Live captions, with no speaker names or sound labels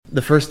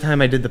the first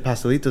time I did the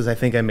pastelitos, I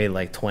think I made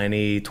like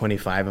 20,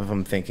 25 of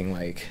them, thinking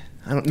like,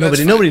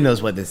 nobody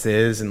knows what this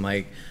is, and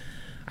like,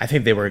 I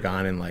think they were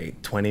gone in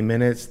like 20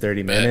 minutes,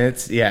 30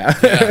 minutes. Yeah.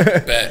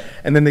 Bet.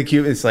 And then the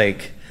Cuban, it's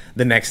like,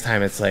 the next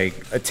time it's like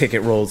a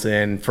ticket rolls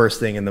in first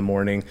thing in the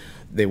morning.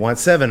 They want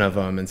 7 of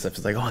them and stuff.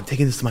 It's like, oh, I'm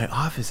taking this to my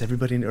office.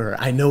 Everybody, or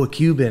I know a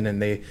Cuban,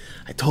 and I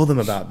told them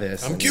about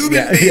this. I'm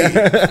Cuban B.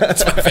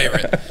 That's my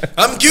favorite.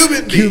 I'm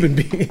Cuban B. Cuban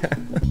B.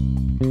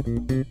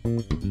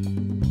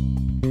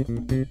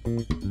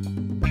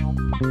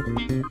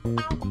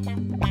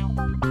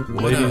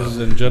 Ladies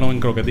and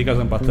gentlemen, croqueticas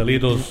and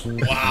pastelitos.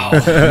 Wow.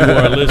 You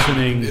are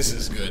listening This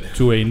is good.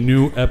 to a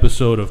new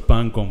episode of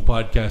Pan Con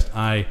Podcast.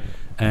 I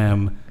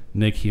am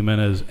Nick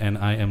Jimenez, and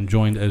I am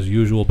joined as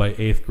usual by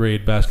 8th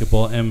grade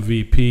basketball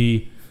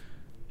MVP,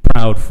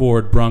 proud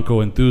Ford Bronco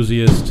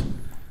enthusiast,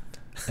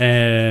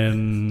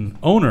 and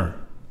owner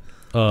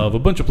of a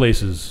bunch of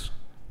places,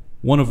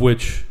 one of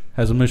which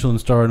has a Michelin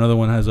star, another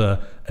one has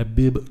a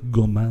Bib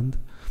Gourmand,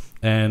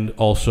 and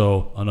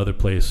also another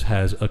place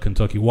has a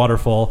Kentucky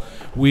waterfall.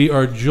 We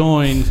are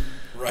joined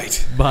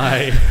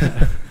by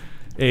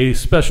a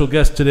special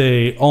guest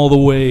today, all the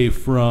way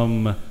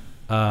from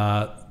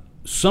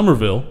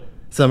Somerville,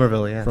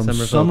 yeah. From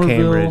Somerville,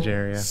 Cambridge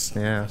area.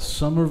 Yeah.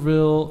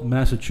 Somerville,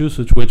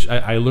 Massachusetts, which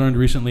I learned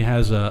recently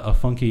has a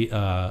funky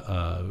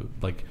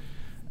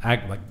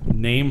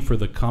name for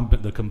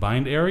the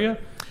combined area.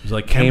 It's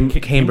like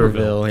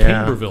Camberville, yeah.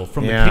 Camberville,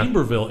 from the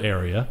Camberville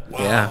area. Wow.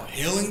 Yeah.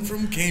 Hailing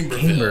from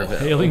Camberville.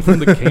 Hailing from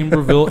the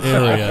Camberville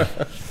area.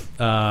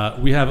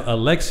 We have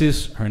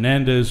Alexis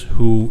Hernandez,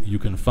 who you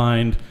can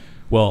find,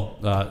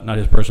 not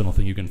his personal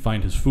thing, you can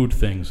find his food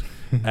things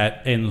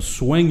at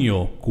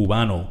Ensueño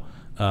Cubano.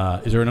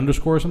 Is there an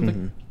underscore or something?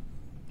 Mm-hmm.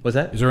 What's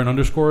that? Is there an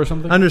underscore or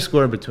something?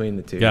 Underscore between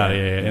the two. Yeah.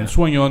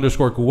 Ensueño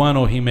 _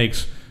 Cubano. He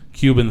makes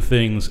Cuban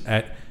things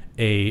at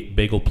a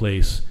bagel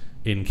place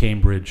in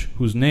Cambridge,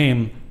 whose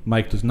name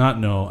Mike does not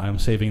know. I'm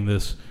saving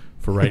this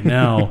for right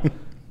now.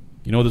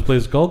 You know what this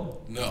place is called?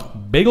 No.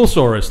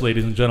 Bagelsaurus,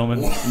 ladies and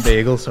gentlemen.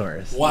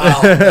 Bagelsaurus.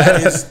 Wow,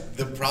 that is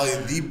probably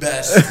the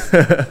best.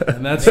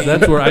 And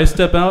that's where I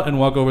step out and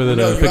walk over to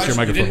the picture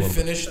microphone. You didn't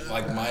finish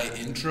like my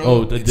intro.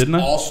 Oh, didn't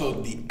I?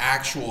 Also, the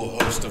actual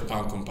host of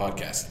Pan Con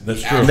Podcast.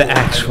 That's true. The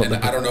actual. And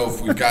I don't know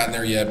if we've gotten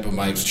there yet, but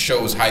my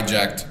show was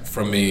hijacked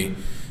from me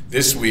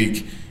this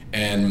week.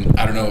 And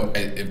I don't know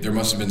if there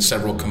must have been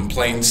several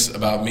complaints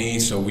about me.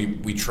 So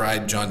we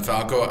tried John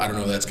Falco. I don't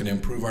know if that's going to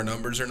improve our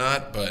numbers or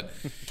not, but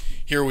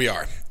here we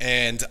are.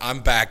 And I'm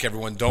back,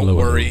 everyone. Don't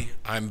worry.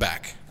 I'm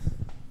back.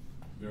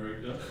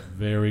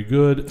 Very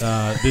good.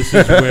 This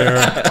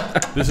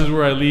is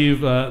where I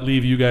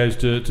leave you guys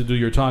to do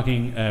your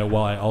talking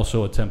while I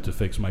also attempt to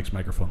fix Mike's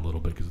microphone a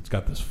little bit because it's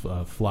got this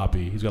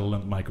floppy. He's got a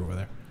limp mic over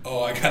there.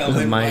 Oh, I got a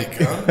limp mic,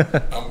 huh?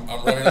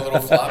 I'm running a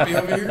little floppy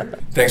over here.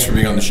 Thanks for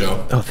being on the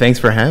show. Oh, thanks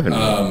for having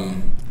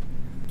me.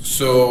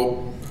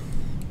 So,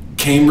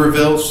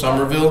 Camberville,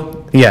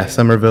 Somerville? Yeah,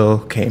 Somerville,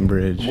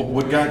 Cambridge.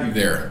 What got you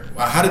there?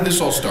 How did this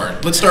all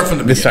start? Let's start from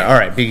the beginning. All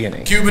right,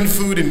 beginning. Cuban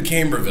food in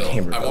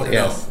Camberville. I want to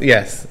know.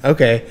 Yes.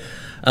 Okay.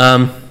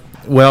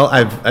 Well,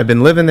 I've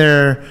been living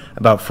there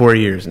about 4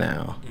 years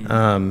now,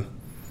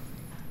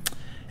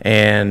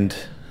 and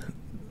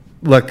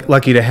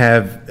lucky to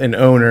have an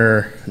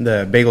owner.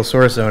 The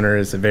Bagelsaurus owner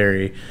is a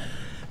very,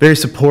 very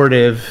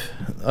supportive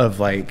of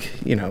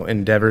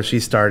endeavors. She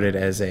started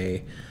as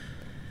a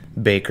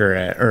baker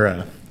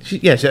a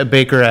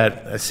baker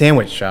at a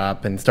sandwich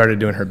shop and started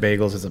doing her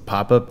bagels as a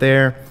pop-up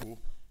there.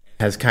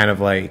 Has kind of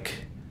like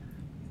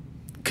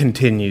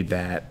continued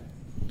that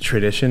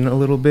tradition a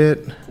little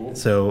bit. Cool.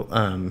 So,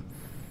 I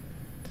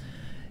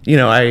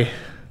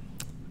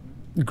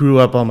grew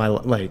up all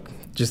my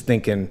just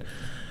thinking,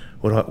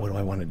 what do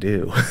I want to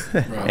do?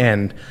 Right.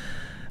 And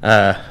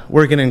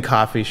working in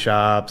coffee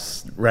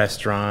shops,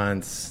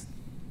 restaurants,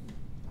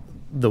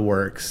 the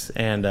works.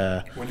 And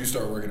when did you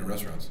start working in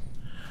restaurants?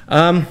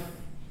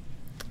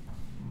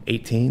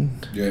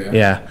 18.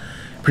 Yeah.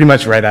 Pretty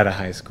much right out of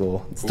high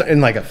school. Cool. In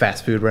like a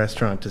fast food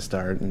restaurant to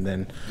start, and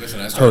then I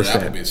started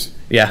at Applebee's.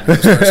 Yeah.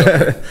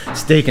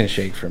 Steak and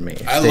Shake for me.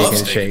 I love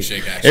Steak and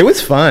Shake, actually. It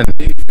was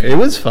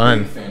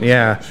fun.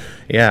 Yeah.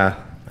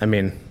 I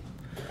mean,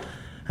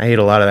 I ate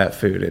a lot of that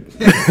food.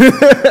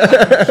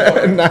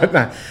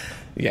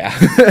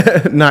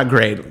 Not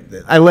great.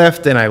 I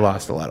left and I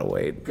lost a lot of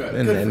weight. Good.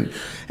 And Good then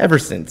ever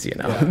since,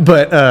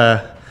 But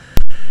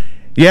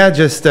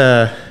just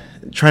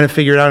trying to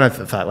figure it out. And I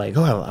thought I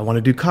want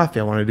to do coffee.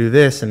 I want to do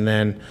this. And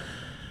then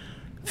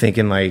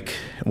thinking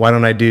why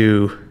don't I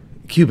do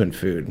Cuban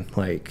food?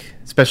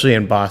 Especially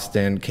in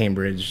Boston,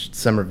 Cambridge,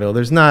 Somerville,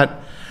 there's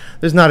not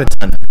a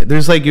ton of it.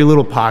 There's your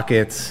little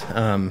pockets.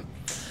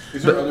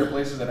 Is there other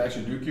places that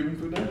actually do Cuban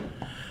food then?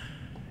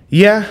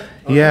 Yeah.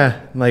 Okay.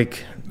 Yeah.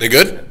 They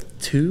good?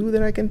 2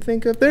 that I can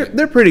think of.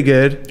 They're pretty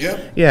good.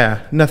 Yeah.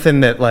 Yeah. Nothing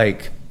that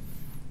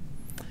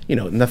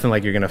nothing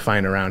like you're gonna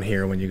find around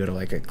here when you go to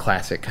a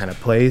classic kind of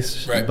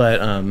place. Right. But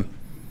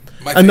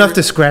enough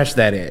to scratch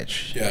that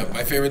itch. Yeah,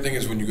 my favorite thing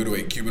is when you go to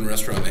a Cuban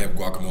restaurant, they have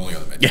guacamole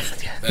on the menu.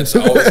 Yeah. It's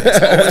always moving.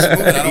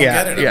 I don't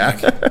Yeah, get it. yeah.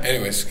 Like,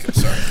 anyways,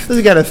 sorry.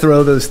 You got to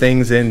throw those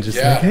things in, just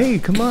Yeah. like, hey,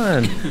 come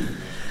on.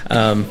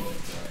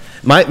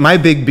 My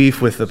big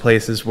beef with the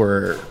places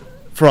were,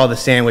 for all the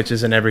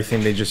sandwiches and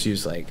everything, they just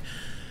use like,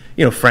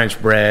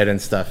 French bread and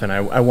stuff, and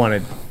I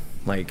wanted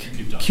like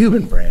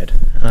Cuban bread.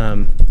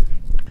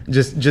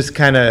 Just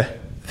kind of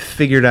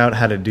figured out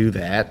how to do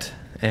that,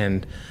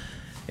 and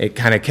it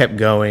kind of kept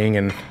going,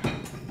 and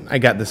I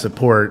got the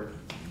support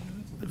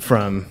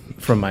from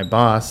my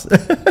boss.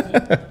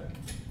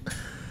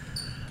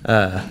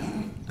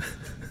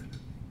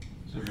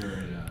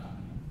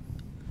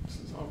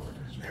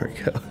 There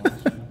we go.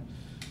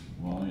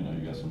 Well,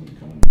 you got somebody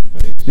coming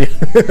in your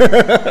face.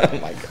 Oh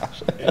my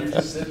gosh. And you're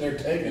just sitting there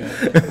taking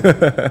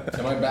it.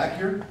 Am I back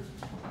here?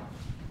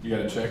 You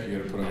got to check. You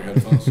got to put on your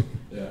headphones.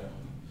 Yeah.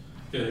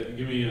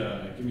 Give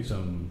me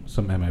some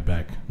 "Am I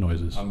Back"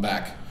 noises. I'm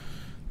back.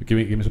 Give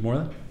me some more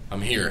of that.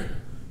 I'm here.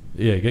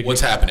 Yeah.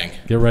 What's happening?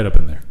 Get right up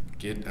in there.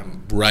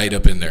 I'm right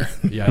up in there.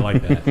 Yeah, I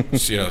like that.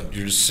 So,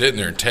 you're just sitting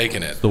there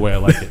taking it. The way I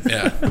like it.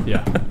 Yeah.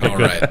 Yeah. All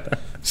right.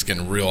 It's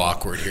getting real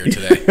awkward here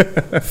today.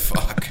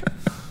 Fuck.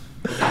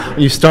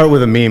 You start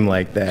with a meme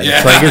like that.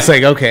 Yeah. It's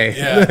like okay.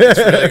 Yeah, it's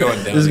really going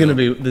down. This is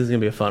gonna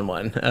be a fun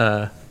one.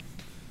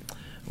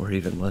 Where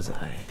even was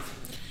I?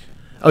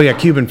 Oh yeah,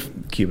 Cuban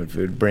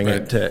food. Bring Right.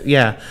 it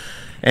to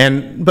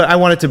but I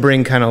wanted to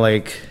bring kind of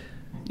like,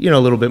 a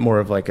little bit more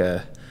of like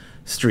a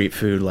street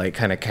food, like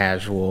kind of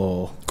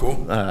casual,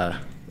 Cool.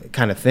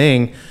 kind of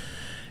thing.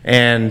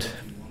 And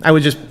I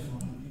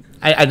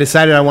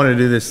decided I wanted to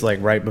do this like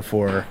right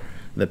before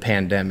the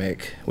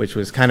pandemic, which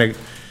was kind of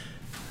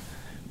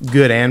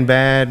good and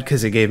bad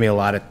because it gave me a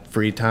lot of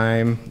free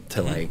time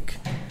to like,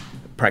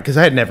 because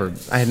I had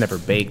never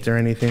baked or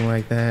anything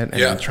like that, and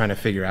Yeah. I'm trying to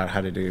figure out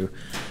how to do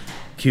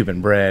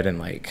Cuban bread, and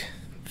like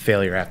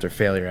failure after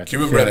failure after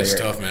Cuban failure. bread is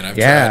tough, man.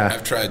 Yeah.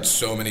 I've tried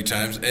so many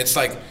times. It's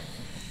like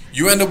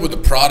you end up with a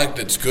product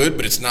that's good,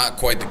 but it's not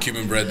quite the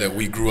Cuban bread that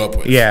we grew up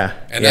with. Yeah,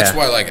 And that's yeah.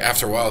 why, like,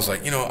 after a while, I was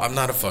like, I'm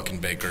not a fucking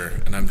baker,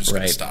 and I'm just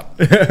going Right. to stop.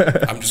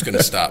 I'm just going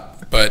to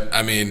stop. But,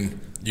 I mean,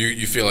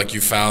 you feel like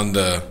you found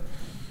the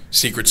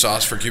secret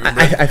sauce for Cuban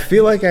bread? I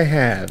feel like I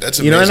have. That's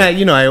and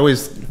amazing. I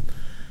always,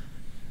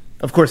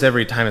 of course,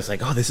 every time it's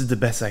like, oh, this is the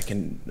best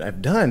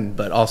I've done,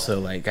 but also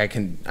like I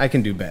can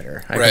do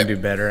better. I Right. can do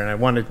better, and I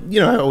want to,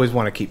 I always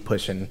want to keep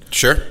pushing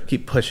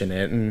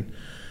it. And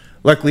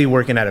luckily,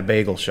 working at a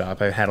bagel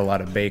shop, I've had a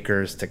lot of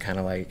bakers to kind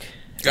of like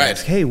Guide.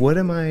 ask, hey, what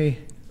am I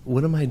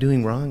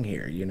doing wrong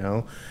here?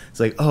 It's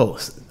like, oh,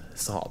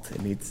 salt.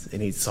 It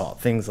needs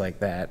salt. Things like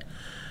that.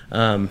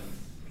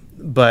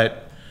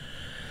 But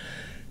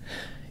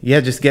yeah,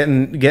 just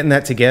getting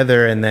that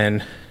together, and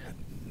then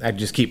I'd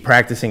just keep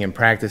practicing,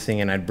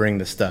 and I'd bring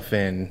the stuff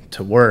in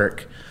to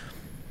work.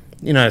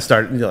 I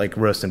started like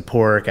roasting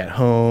pork at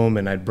home,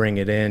 and I'd bring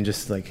it in.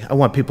 Just like I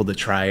want people to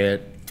try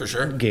it, For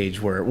sure.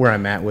 gauge where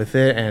I'm at with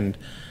it, and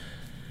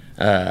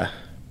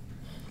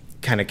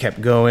kind of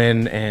kept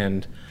going.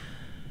 And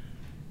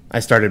I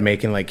started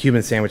making like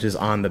Cuban sandwiches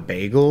on the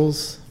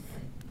bagels,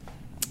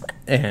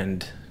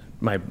 and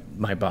my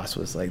boss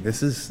was like,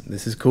 "This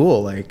is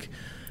cool. Like,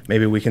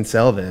 maybe we can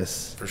sell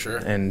this." For sure.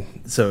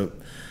 And so,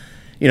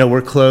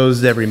 we're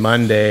closed every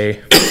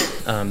Monday,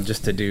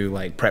 just to do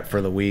like prep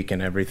for the week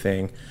and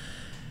everything.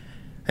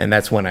 And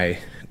that's when I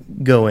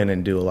go in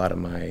and do a lot of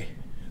my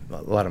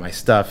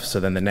stuff. So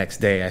then the next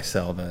day I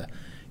sell the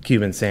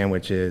Cuban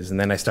sandwiches, and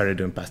then I started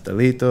doing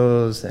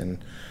pastelitos, and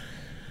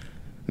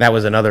that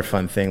was another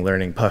fun thing,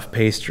 learning puff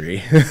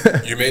pastry.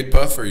 You made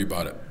puff or you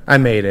bought it? I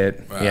made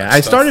it. Wow, Yeah, that's I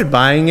tough. started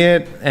buying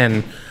it,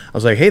 and I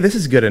was like, "Hey, this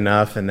is good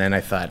enough." And then I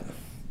thought,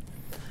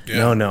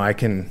 Yeah. "No, I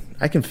can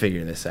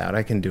figure this out.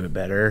 I can do it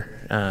better."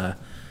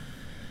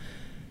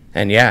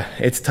 And yeah,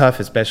 it's tough,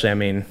 especially. I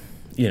mean,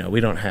 we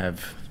don't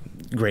have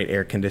great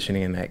air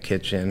conditioning in that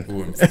kitchen.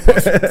 Ooh, and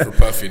for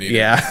puff you need it.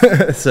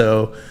 Yeah,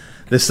 so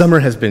the summer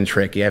has been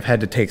tricky. I've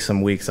had to take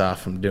some weeks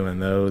off from doing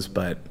those,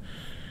 but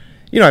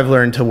I've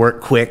learned to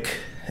work quick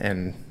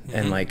and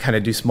like kind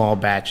of do small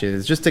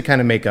batches just to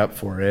kind of make up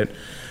for it.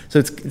 So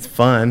it's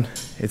fun.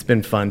 It's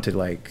been fun to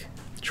like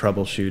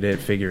troubleshoot it,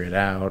 figure it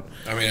out.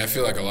 I mean, I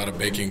feel like a lot of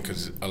baking,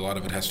 because a lot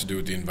of it has to do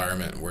with the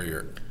environment where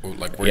you're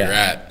Yeah.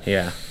 at.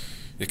 Yeah.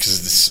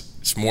 Because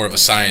it's more of a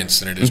science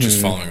than it is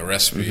just following a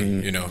recipe.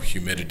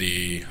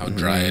 Humidity, how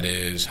dry it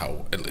is,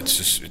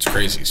 it's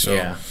crazy. So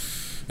Yeah.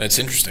 that's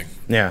interesting.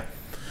 Yeah.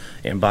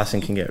 And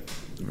Boston can get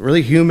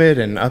really humid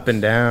and up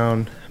and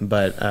down,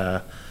 but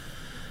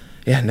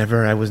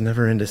I was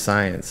never into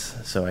science,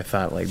 so I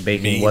thought like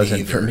baking Me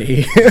wasn't neither. for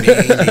me.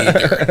 Me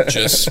neither.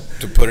 Just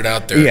to put it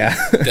out there. Yeah.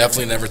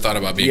 Definitely never thought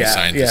about being a Yeah,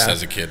 scientist yeah.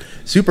 as a kid.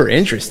 Super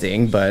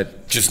interesting,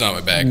 but Just not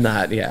my bag.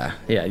 not, yeah.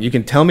 You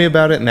can tell me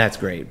about it, and that's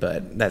great,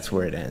 but that's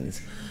where it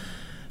ends.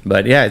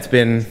 But yeah, it's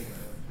been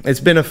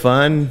a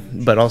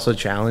fun, but also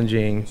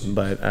challenging,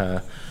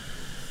 but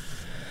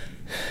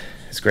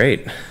it's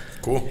great.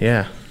 Cool.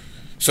 Yeah.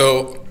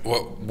 So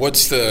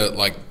what's the,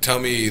 like, tell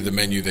me the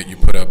menu that you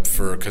put up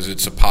for, because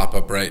it's a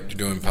pop-up, right? You're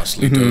doing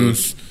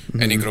pastelitos,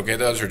 any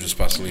croquetas, or just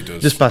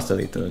pastelitos? Just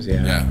pastelitos,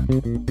 yeah.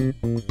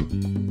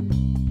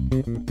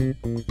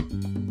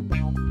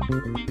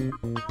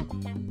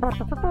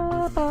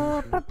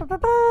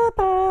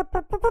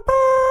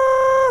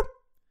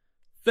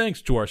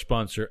 Thanks to our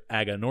sponsor,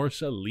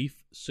 Aganorsa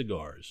Leaf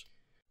Cigars.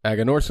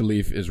 Aganorsa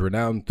Leaf is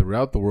renowned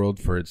throughout the world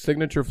for its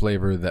signature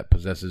flavor that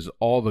possesses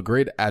all the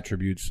great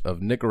attributes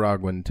of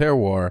Nicaraguan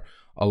terroir,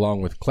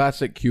 along with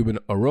classic Cuban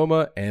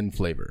aroma and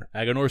flavor.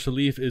 Aganorsa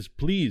Leaf is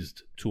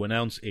pleased to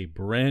announce a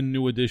brand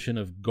new edition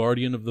of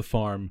Guardian of the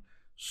Farm,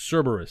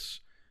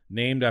 Cerberus,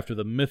 named after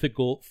the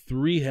mythical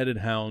three-headed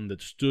hound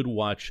that stood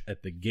watch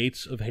at the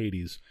gates of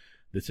Hades.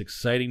 This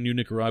exciting new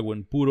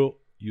Nicaraguan puro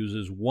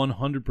uses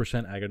 100%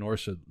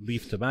 Aganorsa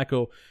leaf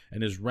tobacco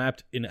and is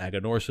wrapped in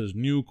Aganorsa's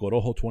new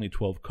Corojo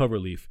 2012 cover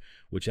leaf,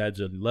 which adds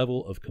a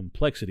level of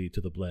complexity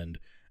to the blend,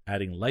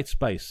 adding light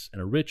spice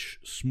and a rich,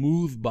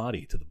 smooth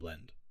body to the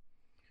blend.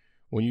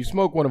 When you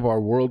smoke one of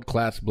our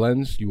world-class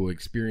blends, you will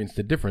experience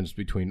the difference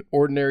between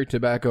ordinary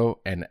tobacco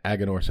and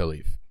Aganorsa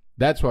leaf.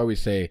 That's why we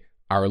say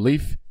our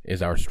leaf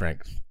is our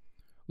strength.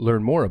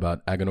 Learn more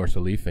about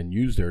Aganorsa leaf and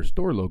use their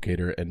store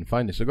locator and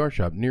find a cigar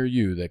shop near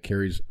you that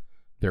carries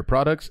their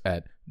products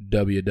at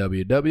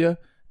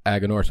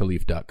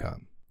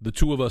www.aganorsaleaf.com. The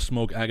two of us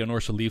smoke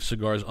Aganorsa Leaf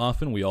cigars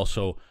often. We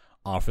also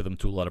offer them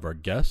to a lot of our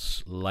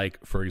guests, like,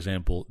 for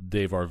example,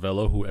 Dave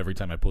Arvello, who every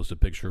time I post a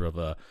picture of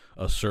a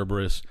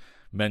Cerberus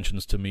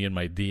mentions to me in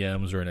my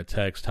DMs or in a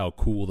text how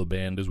cool the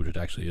band is, which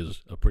actually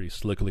is a pretty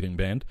slick-looking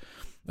band.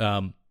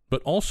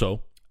 But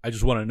also, I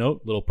just want to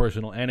note, little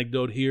personal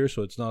anecdote here,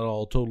 so it's not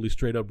all totally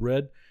straight-up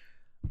red.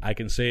 I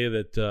can say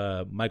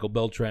that Michael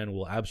Beltran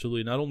will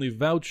absolutely not only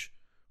vouch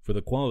for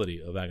the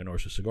quality of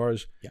Aganorsa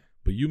cigars,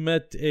 but you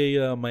met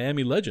a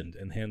Miami legend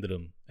and handed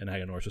him an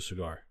Aganorsa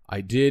cigar.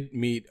 I did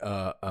meet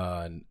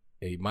a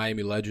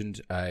Miami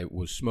legend. I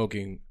was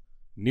smoking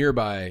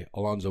nearby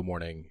Alonzo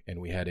Mourning,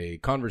 and we had a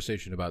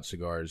conversation about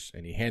cigars,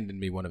 and he handed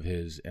me one of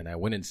his, and I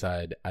went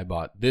inside. I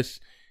bought this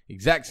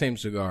exact same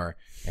cigar,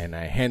 and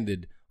I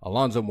handed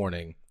Alonzo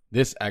Mourning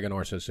this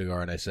Aganorsa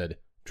cigar, and I said,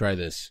 try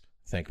this.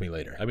 Thank me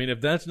later. I mean,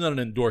 if that's not an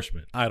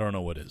endorsement, I don't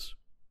know what is.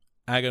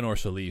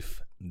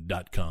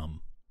 Aganorsaleaf.com.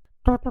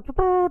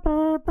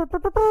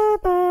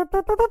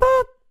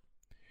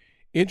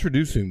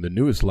 Introducing the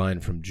newest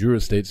line from Drew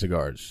Estate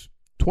Cigars.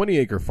 20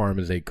 Acre Farm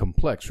is a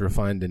complex,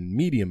 refined, and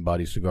medium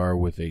body cigar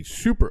with a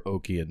super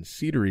oaky and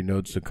cedary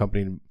notes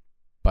accompanied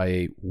by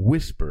a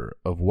whisper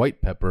of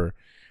white pepper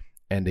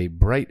and a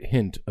bright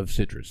hint of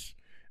citrus.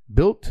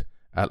 Built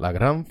at La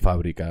Gran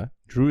Fabrica,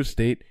 Drew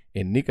Estate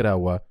in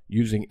Nicaragua,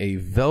 using a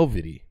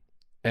velvety,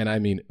 and I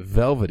mean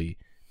velvety,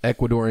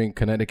 Ecuadorian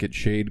Connecticut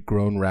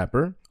shade-grown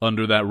wrapper.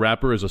 Under that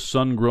wrapper is a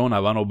sun-grown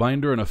Habano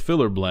binder and a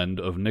filler blend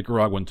of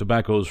Nicaraguan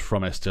tobaccos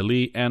from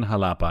Esteli and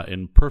Jalapa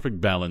in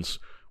perfect balance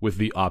with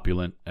the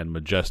opulent and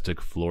majestic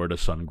Florida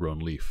sun-grown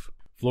leaf.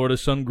 Florida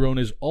sun-grown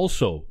is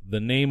also the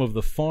name of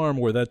the farm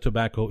where that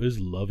tobacco is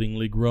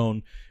lovingly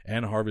grown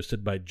and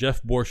harvested by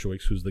Jeff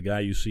Borshowitz, who's the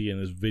guy you see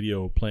in this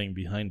video playing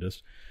behind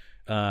us,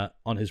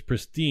 on his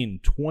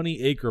pristine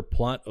 20-acre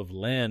plot of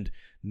land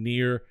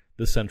near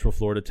the central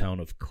Florida town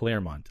of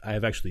Claremont. I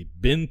have actually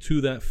been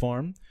to that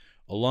farm,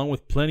 along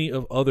with plenty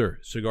of other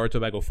cigar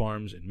tobacco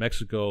farms in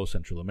Mexico,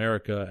 Central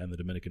America, and the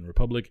Dominican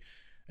Republic.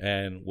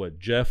 And what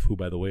Jeff, who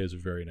by the way is a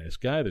very nice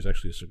guy, there's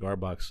actually a cigar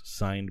box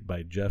signed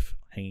by Jeff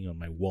hanging on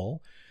my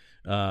wall.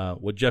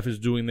 What Jeff is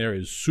doing there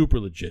is super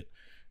legit.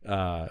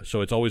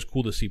 So it's always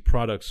cool to see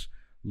products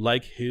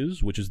like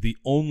his, which is the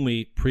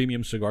only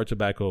premium cigar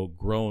tobacco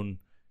grown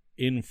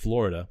in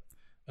Florida,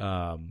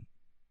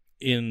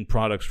 in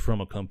products from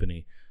a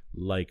company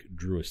like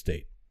Drew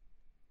Estate.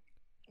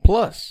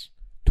 Plus,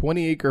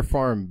 20 Acre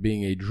Farm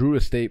being a Drew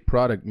Estate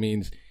product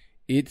means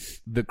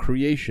it's the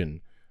creation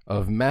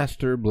of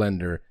master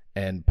blender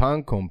and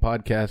Pan Con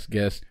podcast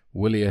guest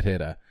Willie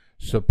Herrera.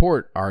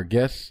 Support our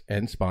guests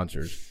and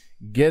sponsors.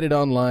 Get it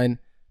online.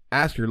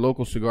 Ask your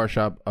local cigar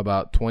shop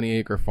about 20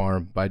 Acre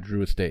Farm by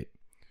Drew Estate.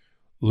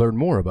 Learn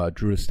more about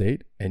Drew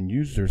Estate and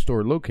use their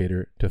store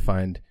locator to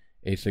find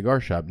a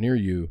cigar shop near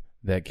you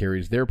that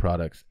carries their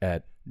products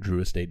at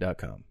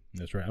drewestate.com.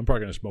 That's right. I'm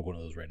probably going to smoke one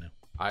of those right now.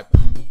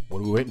 What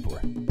are we waiting for?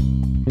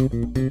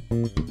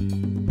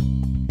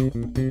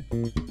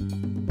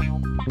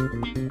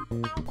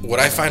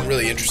 What I find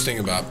really interesting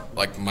about,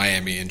 like,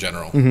 Miami in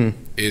general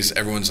is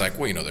everyone's like,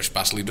 well, you know, there's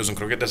pastelitos and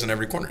croquetas in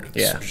every corner.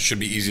 It should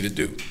be easy to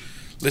do.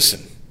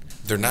 Listen,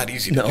 they're not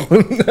easy to do.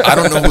 I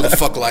don't know who the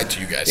fuck lied to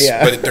you guys,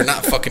 but they're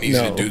not fucking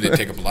easy to do. They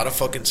take up a lot of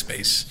fucking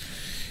space.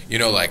 You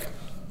know, like,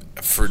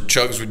 for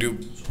Chugs, we do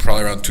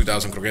probably around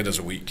 2,000 croquetas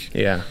a week.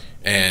 Yeah.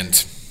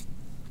 And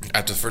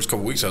after the first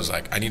couple of weeks, I was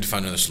like, I need to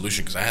find another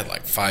solution because I had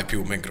like 5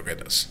 people make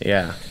croquetas.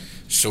 Yeah.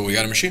 So we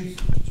got a machine.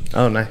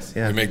 Oh, nice.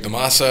 Yeah. We make the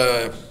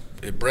masa,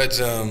 it breads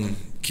them,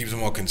 keeps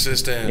them all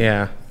consistent.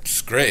 Yeah.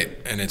 It's great.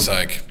 And it's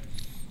like,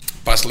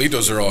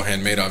 pastelitos are all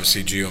handmade.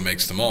 Obviously, Gio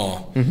makes them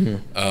all.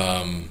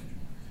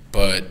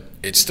 But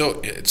it's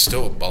still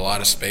a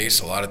lot of space,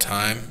 a lot of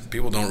time.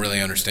 People don't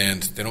really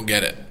understand. They don't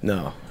get it.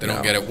 No, They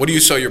don't get it. What do you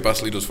sell your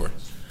pastelitos for?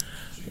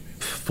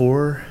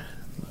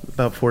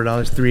 About $4,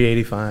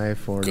 $3.85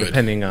 for Good.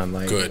 depending on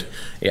like. Good.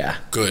 Yeah.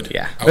 Good.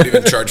 Yeah. I would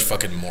even charge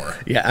fucking more.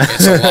 Yeah.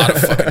 It's a lot of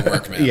fucking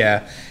work, man.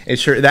 Yeah,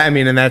 it's sure. That I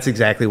mean, and that's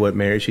exactly what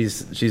Mary. She's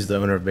the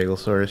owner of Bagel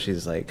Source.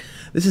 She's like,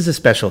 this is a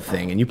special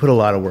thing, and you put a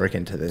lot of work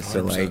into this. 100%.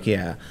 So like,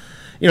 yeah,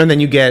 and then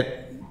you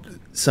get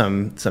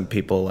some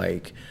people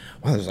like,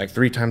 well, there's like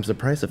 3 times the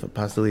price of a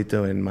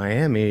pastelito in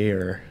Miami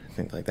or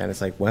things like that.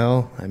 It's like,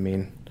 well, I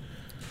mean,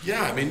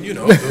 Yeah, I mean,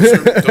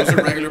 those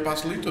are regular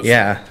pastelitos.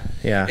 yeah.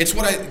 This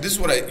is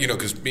what I,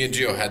 because me and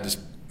Gio had this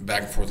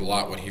back and forth a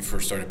lot when he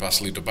first started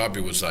Pastelito Papi.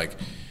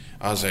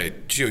 I was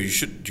like,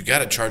 Gio, you got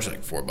to charge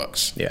like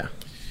 $4. Yeah.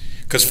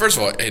 Because first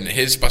of all, and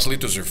his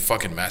pastelitos are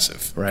fucking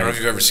massive. Right. I don't know if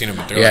you've ever seen them,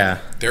 but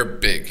they're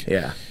big.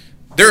 Yeah.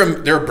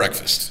 They're a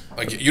breakfast.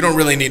 Like, you don't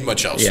really need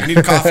much else. Yeah. You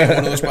need coffee and one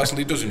of those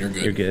pastelitos, and you're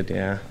good. You're good.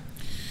 Yeah.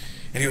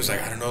 And he was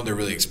like, I don't know, they're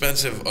really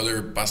expensive.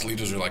 Other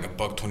pastelitos are like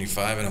 $1.25,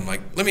 and I'm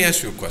like, let me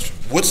ask you a question.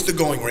 What's the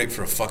going rate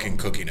for a fucking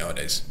cookie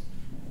nowadays?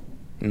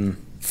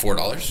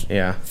 $4?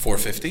 Yeah.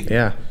 $4.50?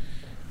 Yeah.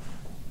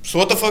 So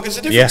what the fuck is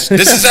the difference? Yeah.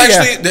 This is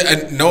actually,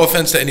 and no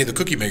offense to any of the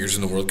cookie makers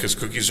in the world, because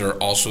cookies are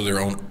also their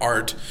own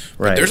art.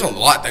 But Right. there's a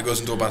lot that goes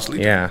into a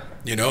pastelito. Yeah.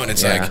 And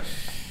it's Yeah.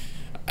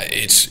 like,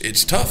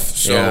 it's tough.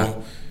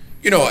 So,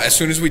 Yeah. as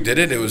soon as we did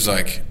it, it was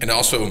like, and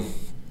also,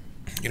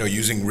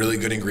 using really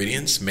good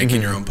ingredients,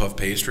 making your own puff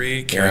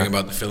pastry, caring Mm-hmm. Yeah.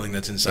 about the filling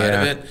that's inside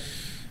Yeah. of it.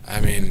 I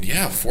mean,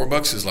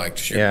 $4 is like,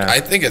 shit. Yeah. I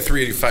think at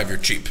 $3.85 you're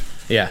cheap.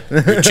 Yeah.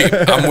 You're cheap.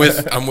 I'm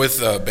with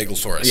Bagel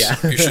Saurus. Yeah.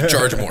 You should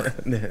charge more.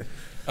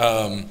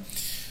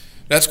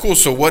 That's cool.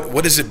 So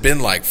what has it been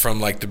like from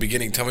like the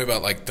beginning? Tell me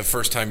about like the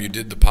first time you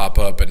did the pop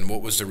up and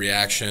what was the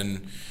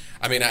reaction?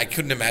 I mean, I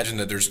couldn't imagine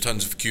that there's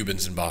tons of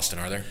Cubans in Boston,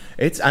 are there?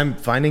 I'm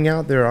finding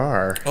out there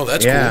are. Oh,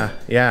 that's cool. cool.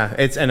 Yeah.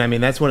 And I mean,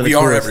 that's one of the We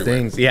are coolest everywhere.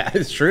 things. Yeah,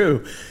 it's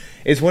true.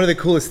 It's one of the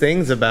coolest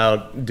things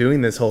about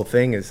doing this whole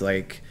thing is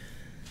like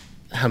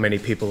how many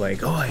people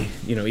like, I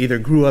either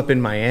grew up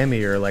in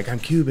Miami or like I'm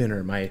Cuban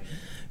or my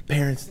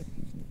parents,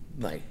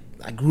 like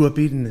I grew up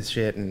eating this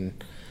shit.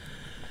 And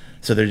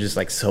so they're just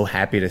like so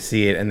happy to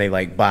see it. And they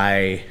like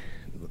buy,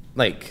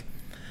 like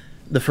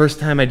the first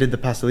time I did the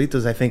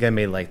pastelitos, I think I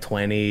made like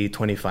 20,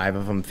 25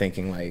 of them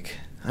thinking like,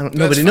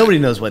 nobody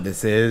knows what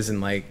this is.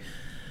 And like,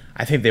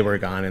 I think they were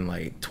gone in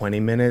like 20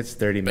 minutes,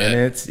 30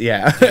 minutes.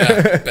 Yeah.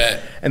 Yeah,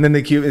 bet. And then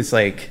the Cuban, it's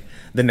like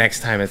the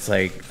next time it's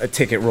like a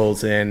ticket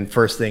rolls in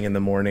first thing in the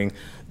morning.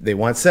 They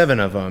want 7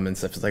 of them and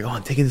stuff. It's like,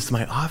 I'm taking this to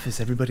my office.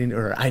 Everybody,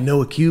 or I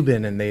know a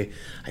Cuban, and I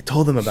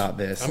told them about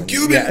this. I'm And-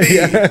 Cuban B.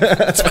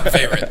 That's my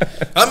favorite.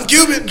 I'm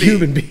Cuban B.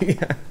 Cuban B.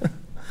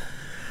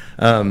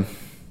 Yeah.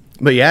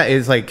 But yeah,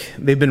 it's like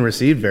they've been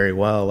received very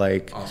well.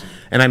 Like, Awesome.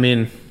 And I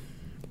mean,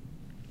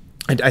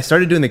 I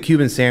started doing the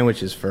Cuban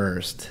sandwiches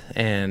first,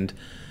 and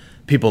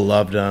people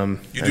loved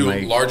them. You And, do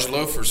like, large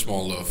loaf or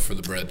small loaf for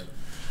the bread?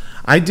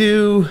 I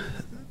do.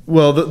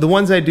 Well, the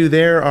ones I do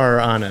there are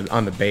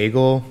on the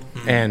bagel,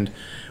 and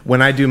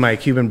when I do my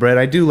Cuban bread,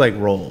 I do like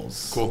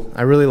rolls. Cool.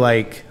 I really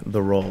like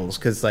the rolls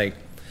because like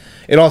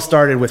it all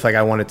started with like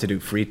I wanted to do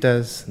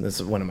fritas. This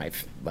is one of my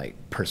like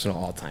personal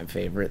all-time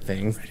favorite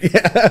things. Bring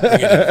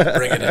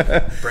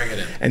it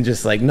in. And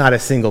just like not a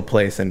single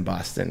place in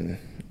Boston,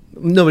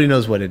 nobody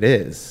knows what it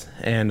is.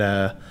 And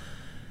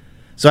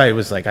so I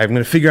was like, I'm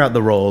going to figure out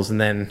the rolls, and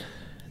then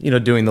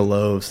doing the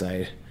loaves,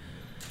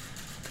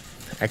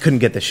 I couldn't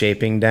get the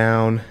shaping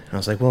down. I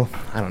was like, well,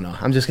 I don't know.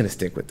 I'm just going to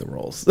stick with the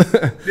rolls. Yeah,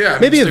 I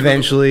mean, maybe stick with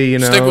eventually,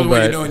 stick with what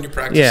but you know in your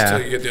practice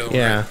till you get the other one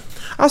yeah. right.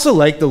 I also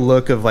like the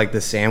look of like the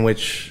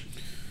sandwich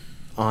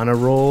on a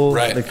roll,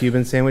 Right. the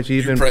Cuban sandwich,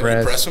 even you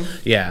pressed. press 'em?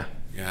 Yeah.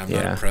 Yeah, I'm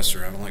not a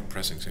presser. I don't like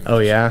pressing sandwiches. Oh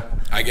yeah.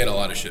 I get a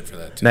lot of shit for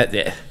that too.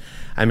 Yeah.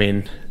 I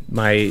mean,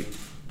 my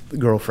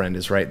girlfriend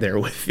is right there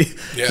with you.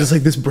 Yeah. Just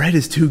like this bread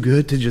is too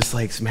good to just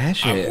like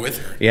smash it. I'm with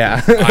her.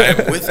 Yeah. I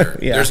am with her.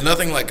 Yeah. There's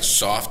nothing like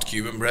soft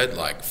Cuban bread.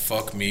 Like,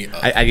 fuck me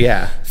up.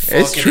 Yeah. It's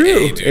Fucking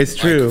true. A, dude. It's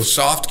Like, true.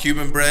 soft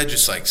Cuban bread,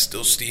 just like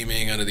still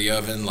steaming out of the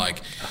oven,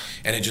 like,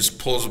 and it just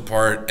pulls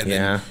apart. And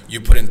Yeah. then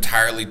you put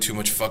entirely too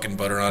much fucking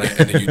butter on it,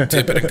 and then you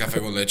dip it in café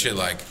con leche.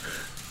 Like,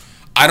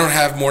 I don't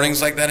have mornings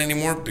like that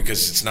anymore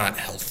because it's not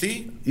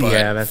healthy. But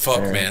Yeah, that's fuck,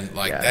 fair. man.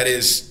 Like, Yeah. that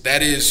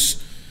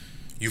is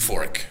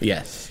euphoric.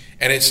 Yes.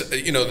 And it's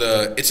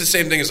it's the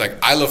same thing as like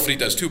I love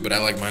fritas too, but I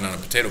like mine on a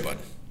potato bun.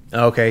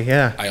 Okay.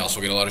 Yeah. I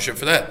also get a lot of shit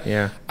for that.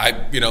 Yeah.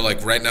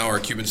 Like right now our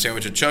Cuban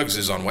sandwich at Chugs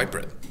is on white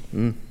bread.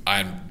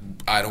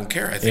 I don't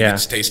care. I think Yeah.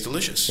 it tastes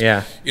delicious.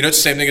 Yeah. It's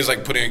the same thing as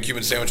like putting a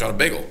Cuban sandwich on a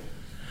bagel.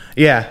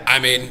 Yeah. I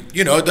mean,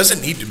 it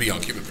doesn't need to be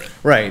on Cuban bread.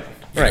 Right.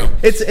 You Right. know?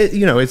 It's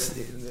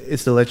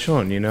the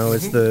lechon.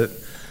 It's the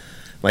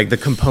like the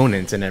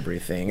components and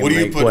everything. What and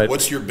do you like put?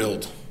 What's your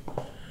build?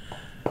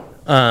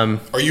 Um.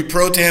 Are you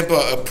pro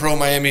Tampa, pro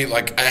Miami?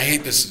 Like, I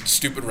hate this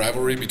stupid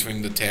rivalry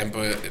between the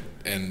Tampa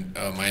and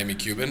Miami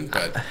Cuban,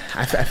 but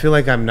I feel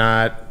like I'm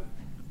not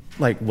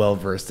like well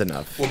versed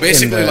enough. well, in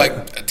basically, the-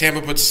 like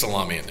Tampa puts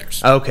salami in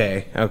theirs.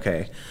 Okay.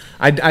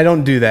 I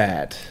don't do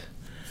that.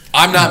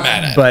 I'm not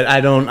mad at it. but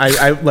I don't.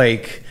 I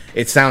like.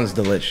 It sounds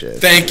delicious.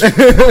 Thank you.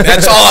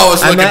 That's all I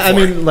was looking for. I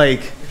mean,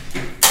 like,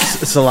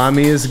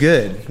 salami is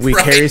good. We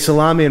Right. carry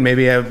salami, and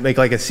maybe I make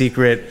like a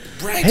secret.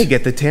 Right. Hey,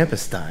 get the Tampa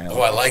style.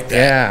 Oh, I like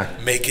that.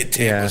 Yeah. Make it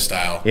Tampa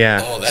style.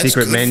 Yeah. Oh, that's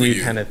Secret good for menu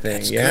you. kind of thing.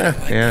 That's good. Yeah. I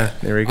like Yeah.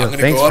 that. There we go. I'm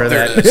gonna Thanks go up for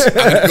there that.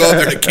 I'm gonna go up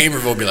there to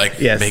Camerville and be like,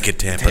 Yes. make it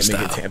Tampa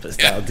style. Make it Tampa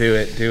style. Yeah. Do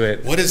it. Do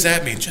it. What does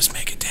that mean? Just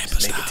make it Tampa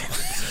style.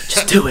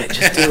 Just do it.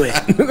 Just do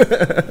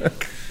it.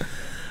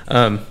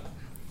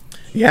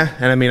 Yeah,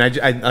 and I mean,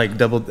 I like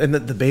double, and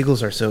the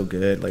bagels are so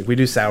good. Like we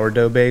do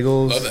sourdough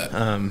bagels. Love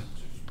that.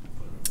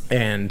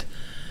 And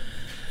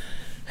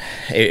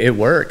it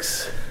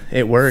works.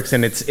 It works,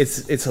 and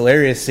it's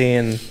hilarious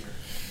seeing.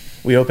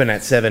 We open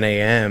at 7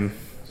 a.m.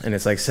 and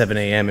it's like 7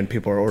 a.m. and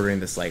people are ordering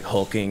this like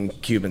hulking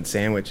Cuban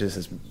sandwiches.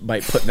 Is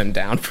might put them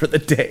down for the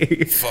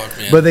day. Fuck,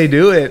 man. But they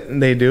do it,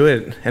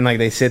 and like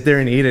they sit there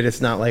and eat it.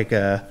 It's not like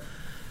a.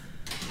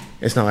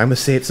 It's not. I'm gonna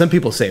save. Some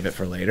people save it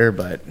for later,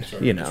 but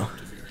you know.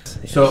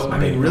 So, I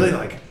mean, really,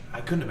 like,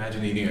 I couldn't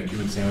imagine eating a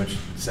Cuban sandwich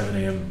at 7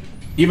 a.m.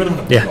 Even on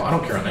a burger. Yeah. I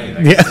don't care on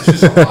anything. Yeah. It's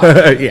just a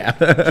lot. Yeah.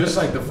 Just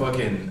like the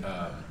fucking,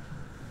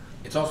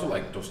 it's also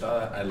like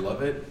tostada. I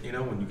love it, you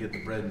know, when you get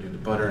the bread and do the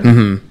butter.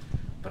 And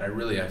but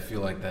I feel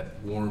like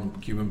that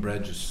warm Cuban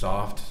bread, just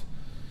soft.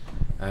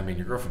 I mean,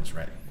 your girlfriend's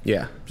right.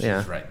 Yeah. She's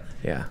Yeah. right.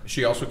 Yeah. Is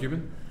she also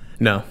Cuban?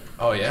 No.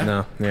 Oh, yeah?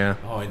 No. Yeah.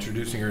 Oh,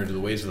 introducing her to the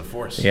ways of the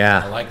force.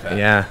 Yeah. I like that.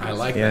 Yeah. I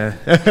like yeah.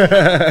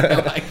 that.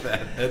 I like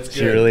that. That's good.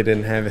 She really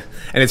didn't have it.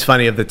 And it's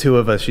funny, of the two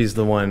of us, she's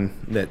the one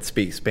that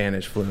speaks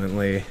Spanish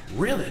fluently.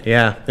 Really?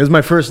 Yeah. It was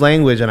my first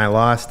language and I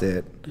lost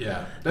it.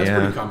 Yeah. That's yeah.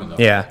 pretty common, though.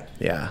 Yeah.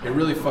 Yeah. It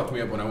really fucked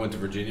me up when I went to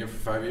Virginia for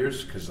 5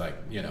 years because, like,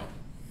 you know,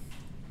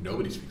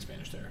 nobody speaks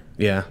Spanish there.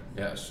 Yeah.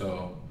 Yeah,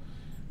 so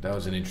that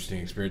was an interesting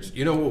experience.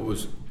 You know what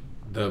was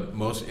the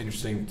most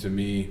interesting to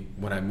me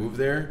when I moved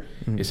there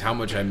is how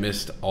much I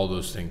missed all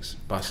those things.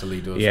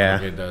 Pastelitos, Yeah.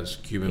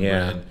 croquetas, Cuban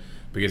Yeah. bread.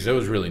 Because there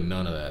was really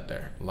none of that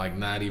there. Like,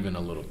 not even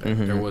a little bit.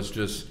 There was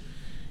just,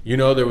 you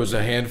know, there was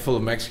a handful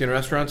of Mexican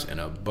restaurants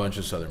and a bunch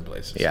of Southern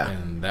places. Yeah.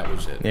 And that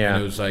was it. Yeah.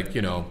 And it was like,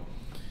 you know,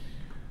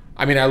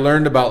 I mean, I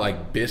learned about,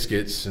 like,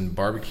 biscuits and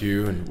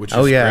barbecue, and which is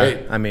Oh, yeah.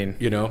 great. I mean,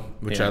 You know,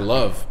 which yeah. I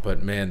love.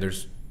 But, man,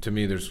 to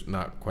me, there's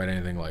not quite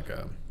anything like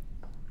a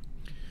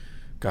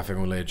café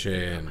con leche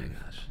and,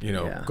 you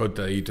know, Yeah.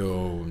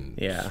 cotadito. And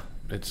Yeah.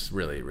 It's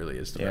really, really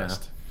is the Yeah.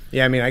 best.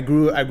 Yeah, I mean, I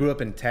grew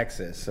up in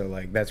Texas, so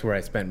like that's where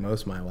I spent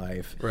most of my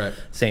life. Right.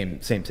 Same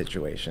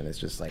situation. It's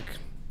just like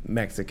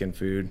Mexican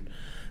food,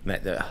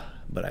 but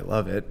I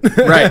love it.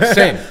 Right,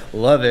 same.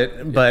 Love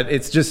it, but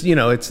it's just, you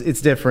know, it's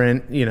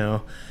different, you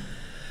know.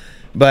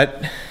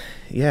 But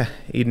yeah,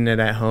 eating it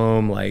at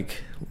home,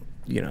 like,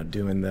 you know,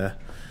 doing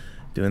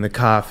the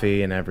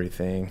coffee and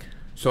everything.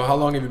 So how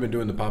long have you been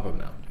doing the pop-up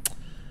now?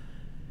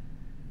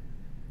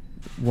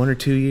 1 or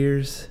 2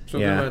 years. So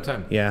a good amount of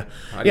time. Yeah.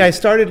 How do Yeah, you- I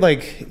started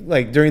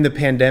like during the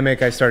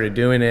pandemic, I started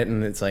doing it,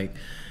 and it's like,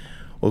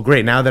 well,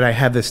 great. Now that I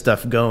have this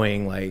stuff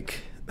going, like,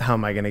 how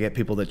am I going to get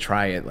people to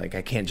try it? Like,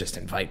 I can't just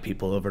invite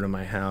people over to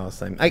my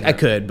house. I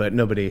could, but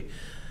nobody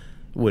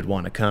would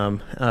want to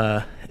come.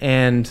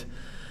 And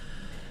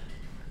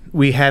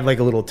we had like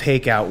a little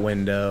takeout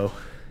window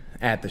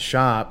at the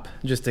shop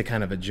just to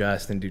kind of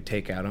adjust and do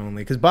takeout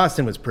only, because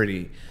Boston was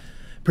pretty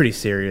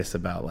serious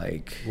about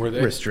like Were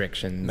they?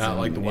 restrictions. Not and,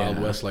 like the Wild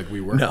yeah. West like we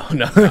were? No.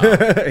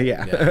 Oh.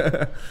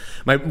 Yeah.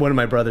 One of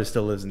my brothers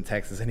still lives in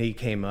Texas, and he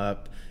came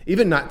up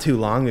even not too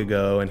long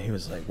ago, and he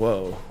was like,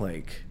 "Whoa!"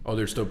 Like, Oh,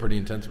 they're still pretty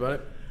intense about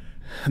it?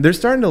 they're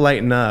starting to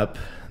lighten up.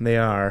 They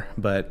are,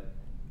 but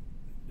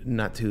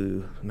not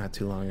too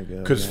long ago.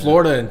 Because yeah.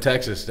 Florida and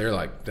Texas, they're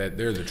like, they're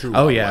the true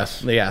Oh Wild yeah,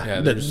 West. yeah. Yeah,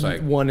 The they're just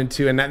like, 1 and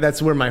 2, and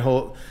that's where my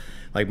whole,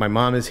 like, my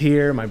mom is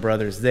here, my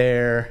brother's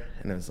there,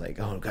 and I was like,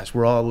 oh gosh,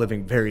 we're all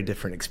living very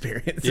different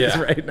experiences yeah.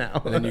 right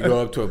now. And then you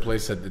go up to a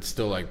place that it's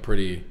still like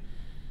pretty,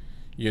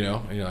 you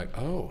know, and you're like,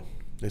 oh,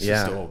 this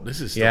Yeah.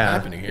 is still Yeah,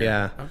 happening here.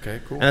 yeah.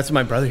 Okay, cool. And that's what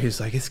my brother, he's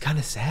like, it's kind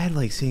of sad,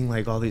 like, seeing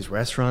like all these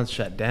restaurants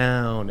shut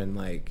down, and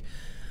like,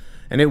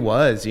 and it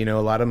was, you know,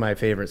 a lot of my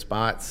favorite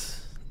spots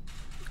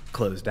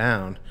closed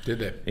down. Did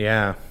they?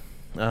 Yeah.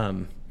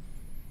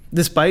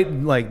 Despite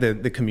like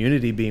the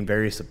community being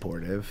very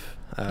supportive.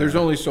 There's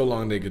only so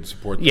long they could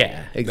support them.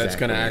 Yeah, That's going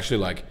exactly. to actually,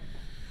 like,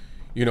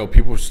 you know,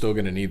 people are still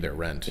going to need their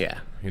rent. Yeah.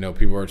 You know,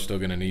 people are still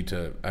going to need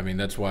to, I mean,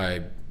 that's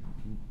why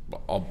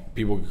all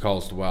people could call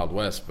us the Wild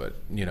West, but,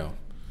 you know,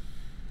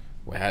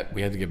 we had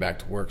to get back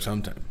to work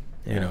sometime,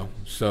 you Yeah. know?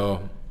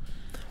 So,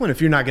 Well, if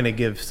you're not going to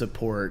give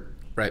support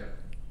right.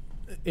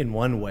 in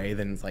one way,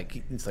 then it's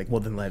like well,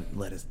 then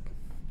let us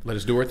Let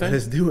us do our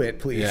thing. do it,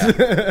 please.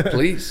 Yeah.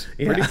 Please.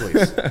 Yeah. Pretty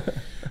please.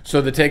 So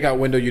the takeout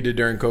window you did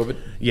during COVID,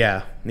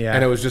 yeah.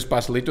 and it was just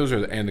pastelitos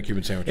and the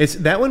Cuban sandwich? It's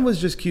that one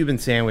was just Cuban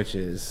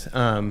sandwiches.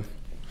 On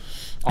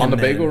and the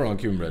then- bagel or on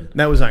Cuban bread?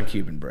 That was on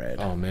Cuban bread.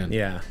 Oh, man.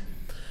 Yeah.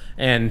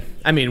 And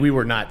I mean, we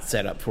were not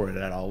set up for it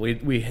at all. We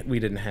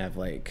didn't have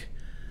like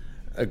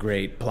a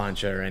great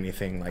plancha or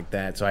anything like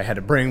that. So I had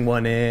to bring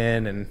one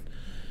in, and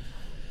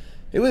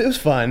It was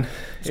fun.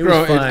 It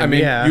Bro, was fun. I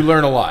mean, yeah. you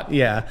learn a lot.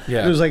 Yeah.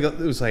 Yeah. It was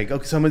like,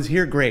 okay, someone's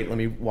here. Great. Let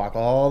me walk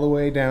all the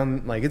way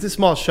down. Like, it's a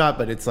small shop,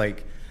 but it's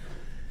like,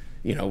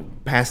 you know,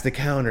 past the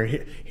counter.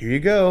 Here you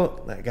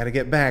go. I got to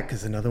get back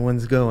because another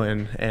one's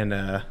going. And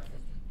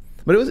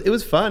but it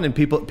was fun, and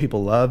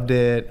people loved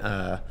it.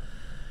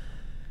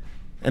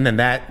 And then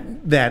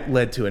that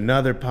led to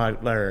another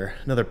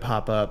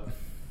pop up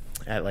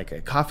at like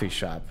a coffee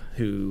shop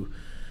who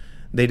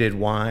they did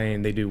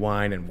wine. They do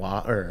wine and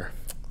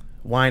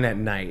wine at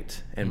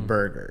night and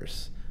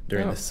burgers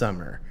during the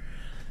summer.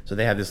 So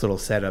they have this little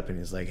setup, and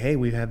he's like, hey,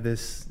 we have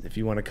this if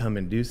you want to come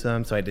and do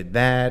some. So I did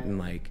that, and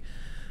like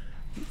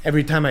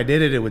every time I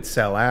did it, it would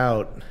sell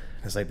out.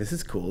 I was like, this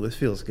is cool. This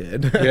feels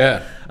good.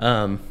 Yeah.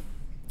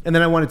 And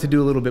then I wanted to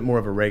do a little bit more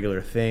of a regular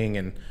thing,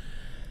 and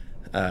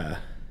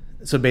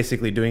so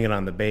basically doing it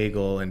on the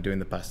bagel and doing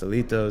the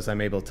pastelitos,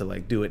 I'm able to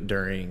like do it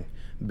during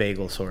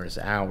Bagel Source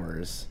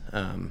hours.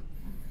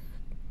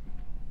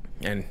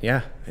 And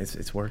yeah,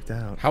 it's worked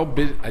out. How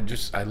big?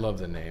 I love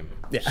the name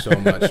so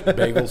much.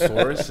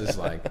 Bagelsaurus is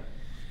like,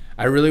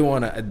 I really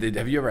want to.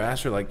 Have you ever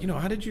asked her like,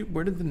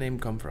 where did the name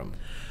come from?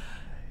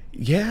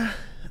 Yeah,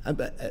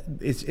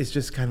 it's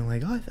just kind of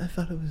like, oh, I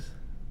thought it was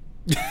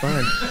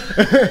fun.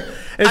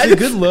 It's a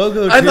good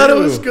logo too. I thought it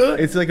was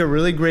good. It's like a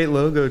really great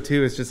logo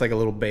too. It's just like a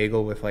little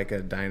bagel with like a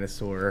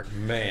dinosaur.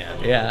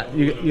 Man, Yeah,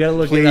 you gotta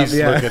look please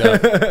it up. look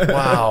it up.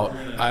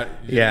 Wow.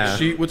 Yeah.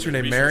 What's her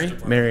name? Mary.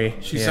 Mary.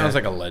 She yeah. sounds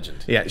like a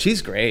legend. Yeah,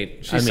 she's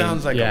great. She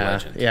sounds like a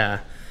legend.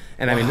 Yeah,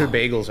 and I mean her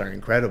bagels are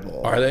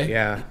incredible. Are they?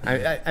 Yeah,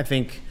 I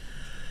think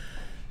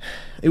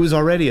it was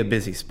already a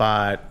busy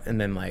spot,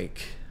 and then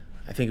like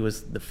I think it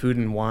was the Food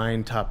and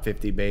Wine top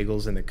 50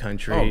 bagels in the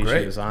country. Oh,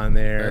 great. She was on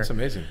there. That's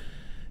amazing.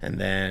 And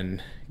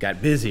then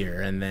got busier,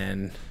 and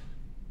then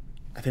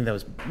I think that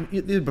was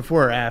either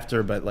before or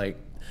after, but like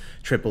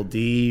Triple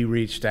D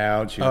reached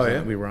out. She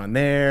was we were on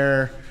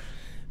there.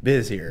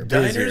 Busier.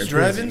 Diners,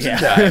 drive-ins, busier.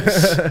 and Yeah.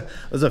 dives. It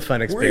was a fun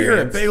We're experience. here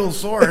at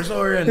Bagelsaurus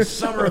over in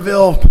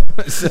Somerville.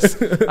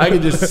 I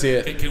can just see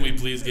it. Can we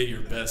please get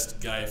your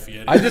best Guy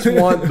Fieri? I just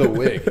want the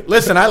wig.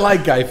 Listen, I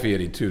like Guy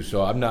Fieri too,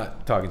 so I'm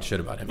not talking shit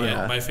about him.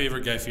 My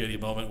favorite Guy Fieri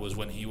moment was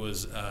when he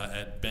was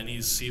at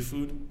Benny's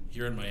Seafood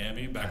here in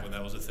Miami, back when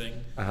that was a thing.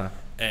 Uh-huh.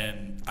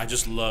 And I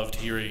just loved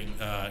hearing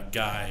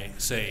Guy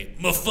say,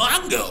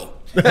 Mofongo!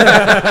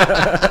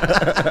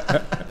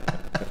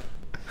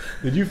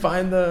 Did you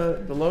find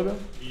the logo?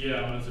 Yeah,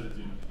 I want to send it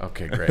to you.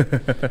 Okay, great.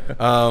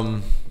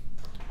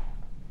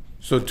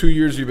 So 2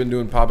 years you've been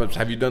doing pop-ups.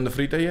 Have you done the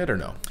frita yet or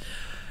no?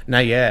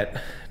 Not yet.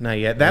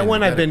 That Man,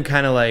 one you I've gotta- been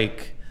kind of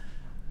like,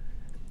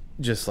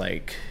 just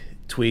like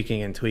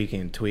tweaking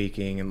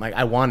and like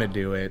I want to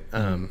do it.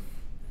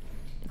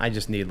 I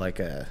just need like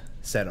a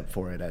setup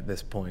for it at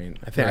this point.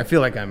 I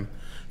feel like I'm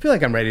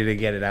ready to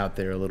get it out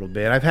there a little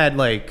bit. I've had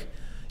like,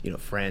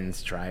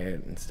 friends try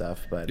it and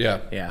stuff, but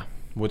yeah,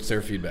 What's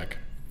their feedback?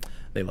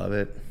 they love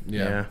it.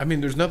 Yeah. I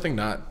mean, there's nothing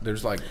to not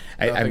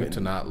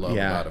love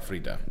yeah. about a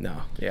frita.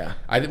 No, yeah,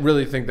 I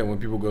really think that when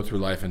people go through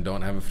life and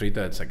don't have a frita,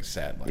 it's like a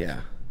sad life.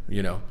 yeah.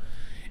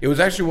 It was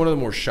actually one of the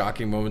more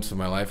shocking moments of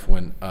my life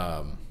when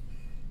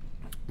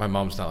my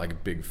mom's not like a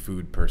big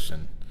food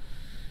person.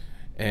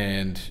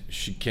 And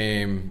she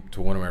came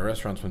to one of my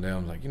restaurants one day. I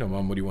was like,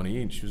 Mom, what do you want to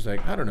eat? She was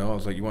like, I don't know. I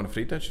was like, you want a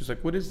frita? She was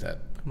like, what is that?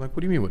 I'm like,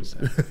 what do you mean, what is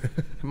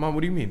that? Mom,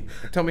 what do you mean?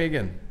 Tell me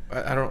again.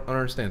 I don't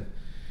understand.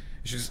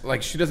 She's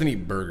like, she doesn't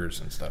eat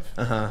burgers and stuff.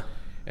 Uh-huh.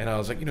 And I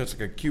was like, it's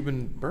like a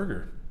Cuban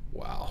burger.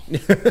 Wow.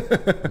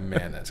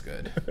 Man, that's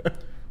good.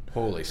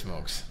 Holy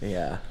smokes.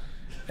 Yeah.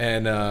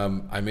 And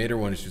I made her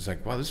one, and she was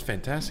like, wow, this is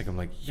fantastic. I'm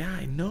like, yeah,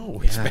 I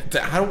know. It's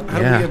fantastic.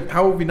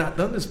 How have we not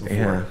done this before?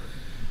 Yeah.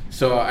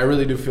 So I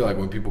really do feel like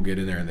when people get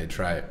in there and they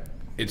try it,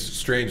 it's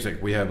strange.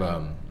 Like we have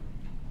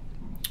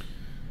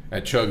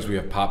at Chugs, we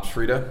have Pops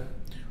Frita,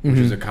 which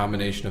is a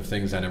combination of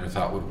things I never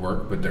thought would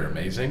work, but they're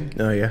amazing.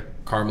 Oh yeah.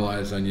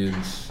 Caramelized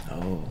onions.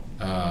 Oh.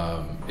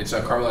 It's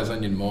a caramelized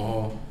onion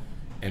mojo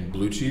and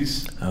blue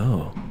cheese.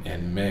 Oh.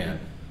 And man,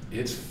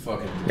 it's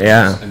fucking delicious.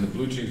 Yeah. And the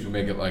blue cheese, we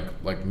make it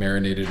like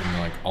marinated in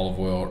like olive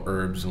oil,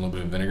 herbs, and a little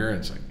bit of vinegar.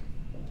 And it's like,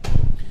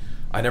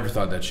 I never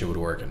thought that shit would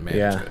work, and man,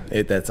 Yeah, it's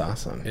good. that's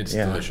awesome. It's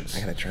Yeah, delicious.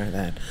 I gotta try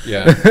that.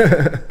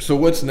 Yeah. So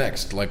what's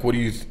next? Like, what do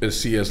you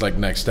see as like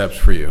next steps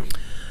for you?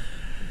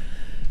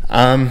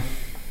 I'm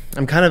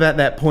kind of at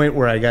that point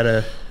where I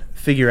gotta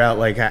figure out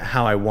like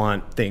how I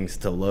want things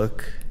to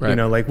look. Right.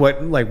 Like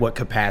what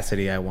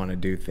capacity I want to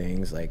do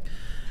things, like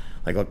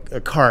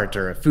a cart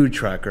or a food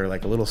truck or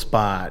like a little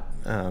spot.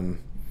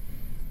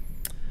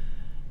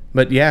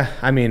 But yeah,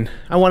 I mean,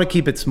 I want to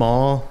keep it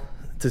small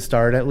to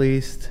start at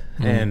least,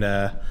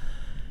 and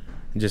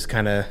just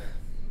kind of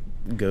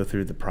go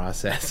through the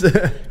process.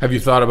 Have you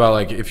thought about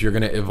like if you're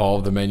gonna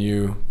evolve the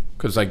menu?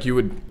 Because like you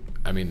would,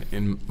 I mean,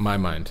 in my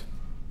mind,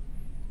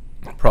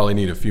 probably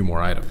need a few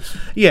more items.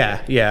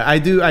 Yeah, I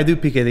do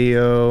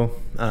picadillo,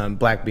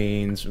 black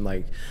beans,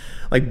 like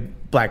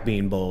black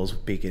bean bowls,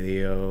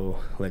 picadillo,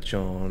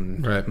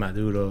 lechon, Right.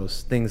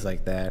 maduros, things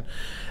like that,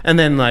 and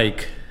then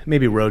like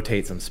maybe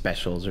rotate some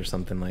specials or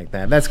something like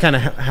that. That's kind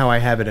of how I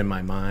have it in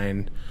my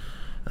mind.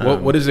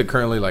 What is it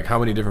currently like? How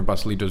many different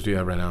pastelitos do you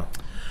have right now?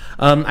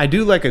 I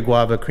do like a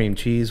guava cream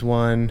cheese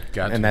one,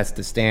 Gotcha. and that's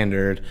the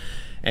standard.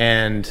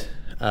 And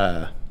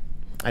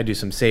I do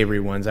some savory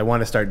ones. I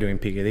want to start doing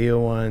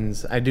picadillo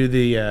ones. I do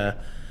the,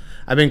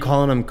 I've been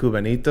calling them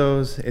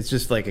cubanitos. It's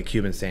just like a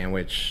Cuban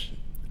sandwich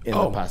in the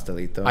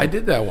pastelito. I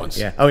did that once.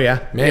 Yeah. Oh,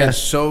 yeah. Man, yeah. it's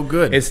so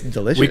good. It's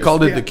delicious. We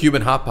called it Yeah. the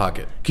Cuban Hot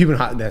Pocket. Cuban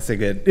hot. That's a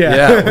good.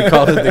 Yeah, we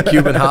called it the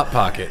Cuban Hot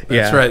Pocket.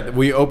 That's Yeah. right.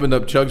 We opened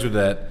up Chugs with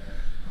that.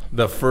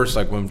 The first,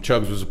 like when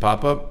Chugs was a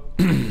pop-up.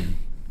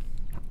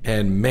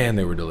 And man,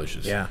 they were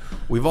delicious. Yeah.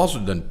 We've also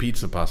done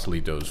pizza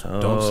pastelitos.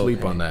 Don't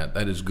sleep on that.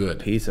 That is good.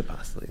 Pizza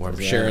pastelitos. We're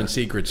yeah. sharing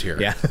secrets here.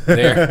 Yeah.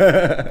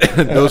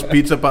 Those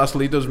pizza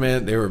pastelitos,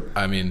 man,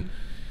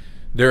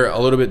 they're a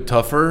little bit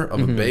tougher of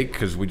a bake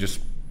because we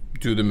just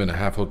do them in a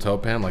half hotel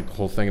pan, like the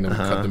whole thing, and then we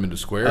cut them into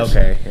squares.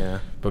 Okay, yeah.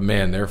 But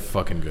man, they're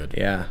fucking good.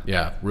 Yeah.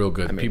 Yeah, real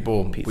good. I mean,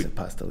 People, pizza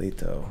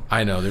pastelito.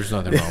 I know, there's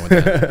nothing wrong with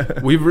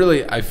that. We've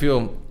really, I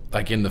feel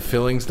like in the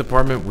fillings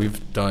department,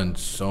 we've done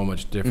so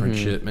much different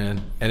shit,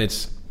 man. And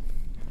it's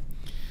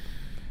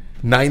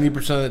 90%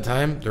 of the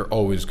time, they're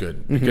always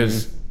good.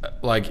 Because,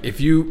 like,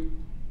 if you,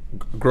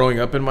 growing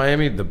up in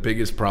Miami, the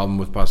biggest problem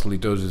with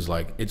pastelitos is,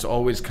 like, it's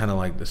always kind of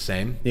like the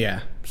same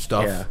Yeah.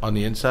 stuff Yeah. on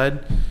the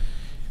inside.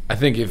 I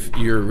think if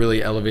you're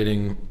really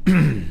elevating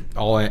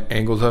all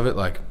angles of it,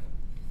 like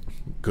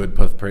good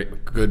puff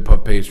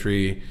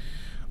pastry,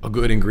 a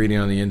good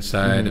ingredient on the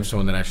inside, if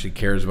someone that actually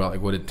cares about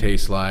like what it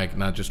tastes like,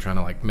 not just trying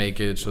to like make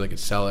it so they could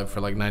sell it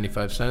for like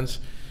 95 cents,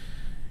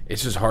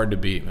 it's just hard to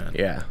beat, man.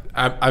 Yeah.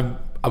 I'm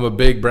a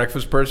big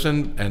breakfast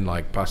person, and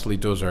like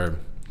pastelitos are,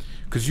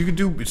 because you can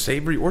do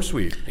savory or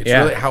sweet. It's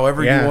Yeah. really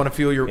however Yeah. you want to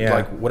feel your Yeah.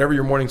 like whatever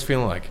your morning's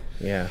feeling like.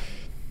 Yeah.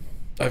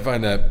 I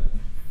find that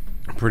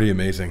pretty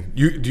amazing.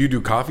 Do you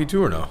do coffee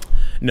too or no?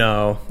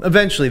 No.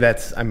 Eventually, I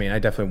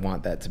definitely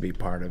want that to be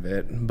part of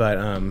it.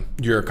 But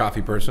You're a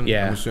coffee person,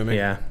 yeah, I'm assuming?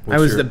 yeah. What's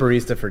I was your- the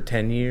barista for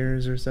 10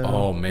 years or so.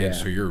 Oh, man, Yeah.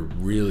 so you're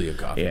really a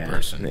coffee Yeah,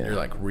 person. yeah. You're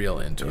like real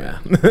into Yeah.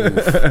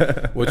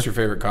 it. Oof. What's your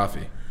favorite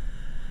coffee?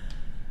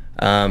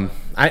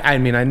 I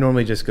mean, I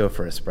normally just go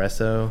for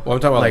espresso. Well, I'm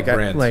talking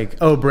about, like,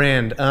 brands.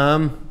 Brand.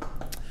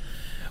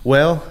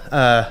 Well,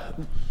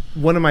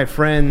 one of my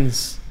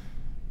friends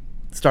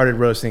started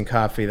roasting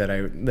coffee that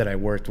I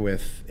worked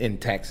with in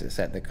Texas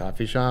at the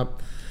coffee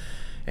shop,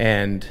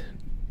 and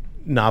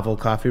Novel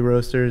Coffee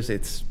Roasters.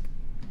 It's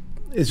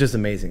just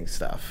amazing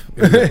stuff.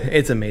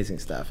 It's amazing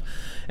stuff,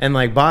 and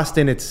like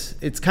Boston,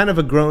 it's kind of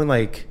a growing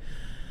like.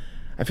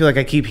 I feel like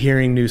I keep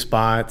hearing new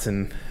spots,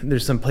 and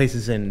there's some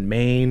places in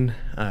Maine,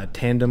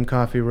 Tandem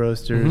Coffee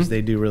Roasters.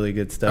 They do really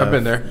good stuff. I've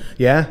been there.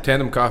 Yeah?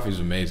 Tandem coffee is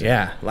amazing.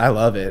 Yeah, I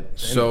love it.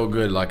 So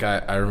good. Like,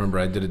 I remember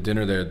I did a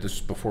dinner there, this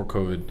was before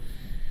COVID,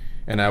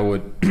 and I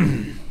would,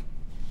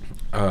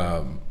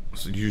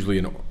 so usually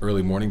an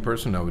early morning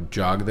person, I would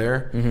jog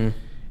there.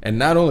 And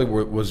not only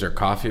was their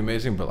coffee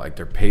amazing, but like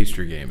their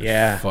pastry game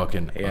is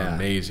fucking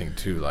amazing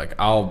too. Like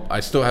I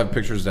still have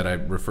pictures that I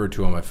refer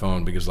to on my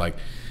phone because like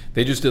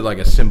they just did like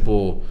a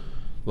simple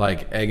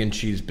like egg and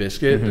cheese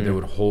biscuit that they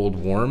would hold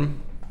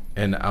warm,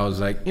 and I was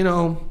like,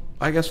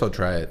 I guess I'll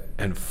try it.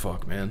 And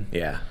fuck, man,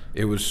 Yeah.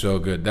 it was so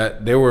good.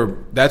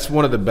 That's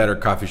one of the better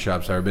coffee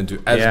shops I've ever been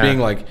to. As being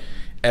like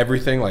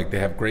everything, like they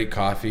have great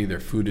coffee, their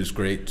food is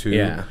great too.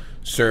 Yeah.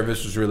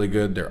 Service was really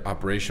good. Their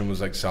operation was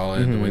like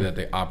solid. The way that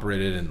they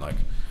operated, and like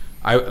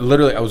I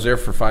was there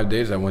for 5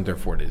 days. I went there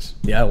 4 days.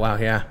 Yeah, wow,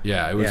 yeah.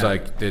 Yeah, it was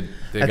like they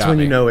That's got when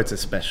me. you know it's a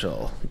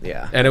special.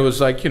 Yeah. And it was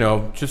like,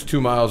 just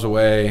 2 miles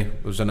away.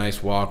 It was a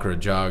nice walk or a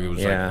jog. It was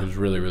Yeah. like it was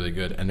really, really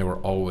good. And they were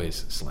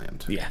always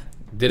slammed. Yeah.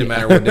 Didn't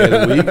matter what day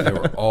of the week, they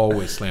were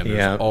always slammed. There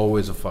Yeah. was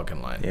always a fucking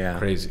line. Yeah.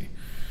 Crazy.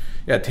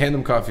 Yeah,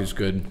 Tandem Coffee is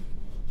good.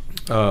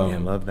 Yeah, I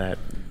love that.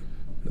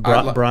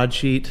 I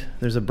Broadsheet.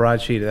 There's a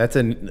Broadsheet. That's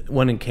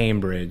one in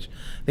Cambridge.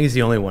 I think it's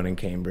the only one in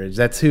Cambridge.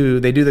 That's who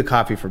they do the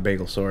coffee for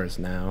Bagelsaurus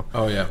now.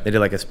 Oh, yeah. They did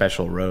like a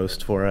special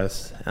roast for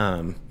us.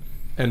 And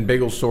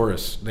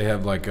Bagelsaurus, they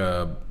have like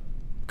a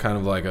kind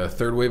of like a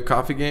third wave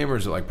coffee game, or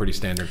is it like pretty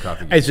standard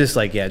coffee game? It's just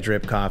like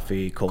drip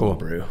coffee, cold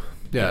brew.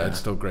 Yeah, it's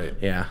still great.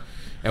 Yeah.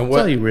 And That's what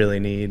all you really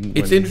need.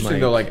 it's when, interesting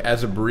though, like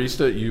as a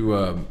barista,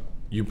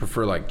 you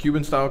prefer like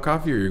Cuban style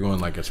coffee, or you're going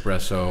like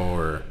espresso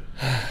or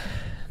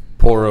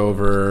pour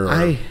over?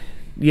 Or,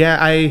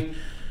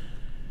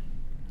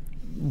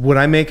 what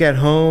I make at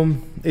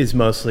home is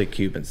mostly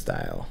Cuban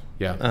style.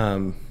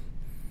 yeah.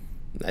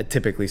 I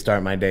typically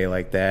start my day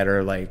like that,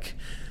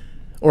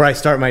 or I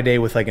start my day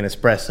with like an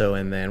espresso,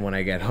 and then when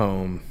I get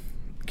home,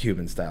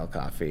 Cuban style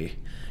coffee.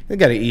 I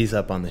got to ease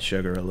up on the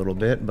sugar a little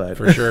bit, but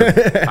For sure.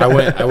 I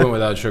went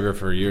without sugar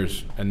for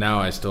years, and now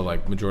I still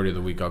like majority of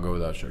the week I'll go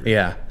without sugar.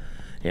 yeah,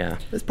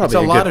 it's probably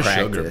a lot good of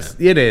sugar, practice.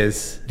 man. It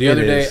is. The It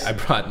other day, is. I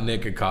brought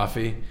Nick a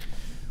coffee.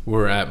 We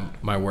were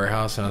at my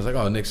warehouse, and I was like,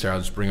 "Oh, Nick's there. I'll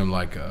just bring him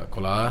like a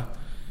colada."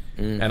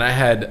 And I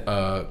had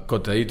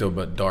cotadito,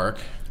 but dark.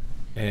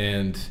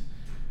 And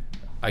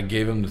I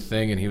gave him the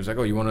thing, and he was like,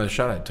 "Oh, you want a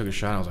shot?" I took a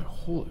shot. And I was like,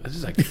 "Holy, this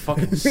is like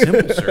fucking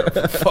simple syrup,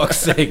 for fuck's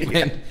sake,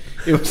 man!"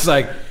 It was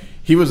like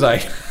he was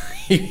like,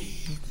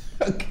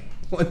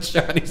 one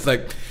shot. He's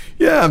like,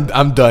 Yeah,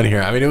 I'm done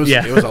here. I mean, it was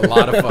Yeah. it was a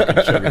lot of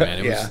fucking sugar,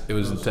 man. Yeah. It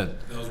was intense.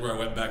 That was where I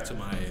went back to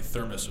my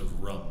thermos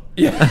of rum.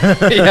 Yeah,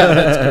 yeah,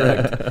 that's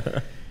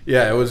correct.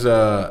 Yeah, it was.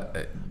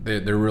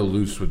 They're real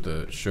loose with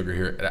the sugar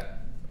here. And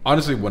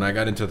honestly, when I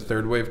got into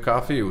third wave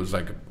coffee, it was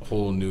like a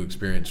whole new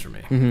experience for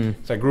me.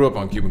 So I grew up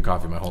on Cuban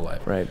coffee my whole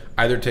life. Right.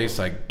 Either tastes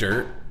like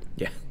dirt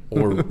Yeah.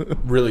 or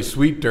really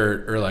sweet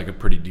dirt, or like a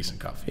pretty decent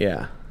coffee.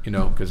 Yeah. You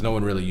know, because no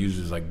one really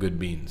uses like good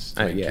beans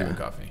to make yeah. Cuban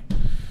coffee.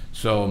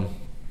 So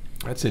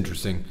that's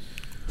interesting.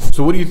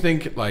 So what do you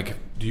think? Like,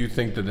 do you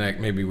think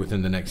maybe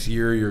within the next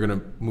year you're gonna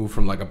move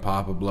from like a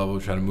pop-up level,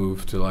 try to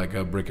move to like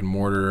a brick and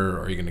mortar,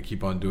 or are you gonna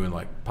keep on doing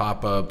like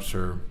pop-ups,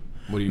 or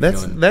what are you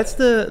feeling? That's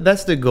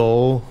the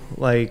goal.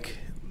 Like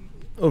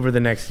over the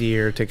next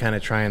year to kind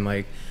of try and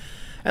like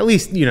at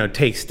least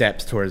take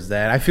steps towards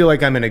that. I feel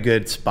like I'm in a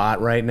good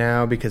spot right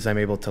now because I'm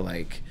able to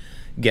like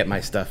get my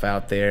stuff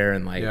out there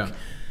and like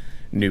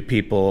new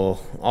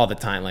people all the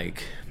time.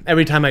 Like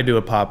every time I do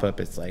a pop-up,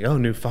 it's like, oh,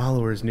 new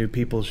followers, new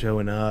people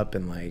showing up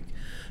and like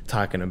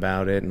talking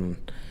about it. And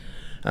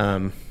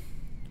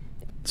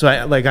so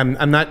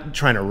I'm not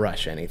trying to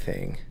rush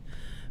anything,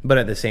 but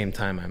at the same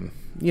time I'm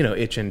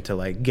itching to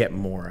like get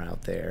more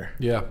out there.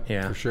 Yeah,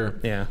 Yeah. for sure.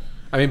 Yeah.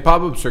 I mean,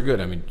 pop-ups are good.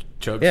 I mean,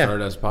 Chug Yeah.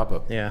 started as a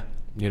pop-up. Yeah.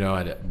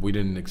 We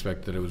didn't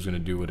expect that it was going to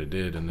do what it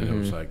did, and then it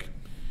was like,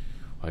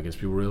 well, I guess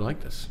people really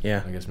like this.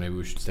 Yeah. I guess maybe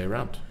we should stay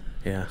around.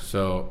 Yeah.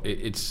 So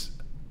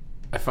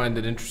I find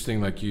it interesting,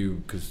 like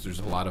because there's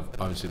a lot of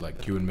obviously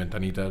like Cuban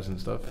Ventanitas and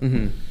stuff.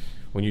 Mm-hmm.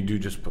 When you do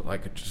just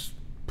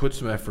put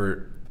some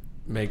effort,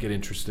 make it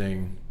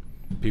interesting,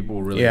 people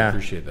will really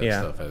appreciate that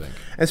stuff, I think.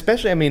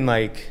 Especially, I mean,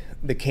 like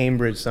the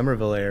Cambridge,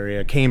 Somerville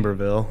area,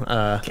 Camberville.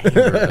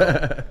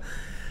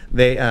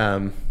 They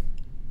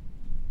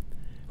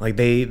like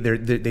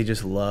they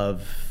just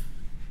love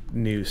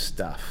new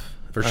stuff.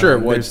 For sure.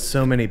 There's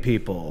so many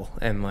people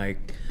and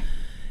like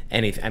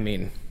anything. I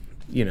mean,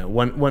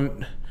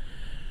 one.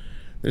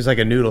 There's like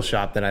a noodle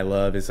shop that I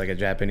love. It's like a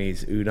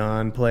Japanese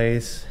udon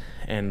place,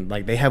 and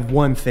like they have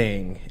one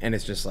thing, and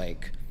it's just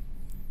like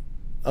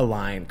a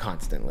line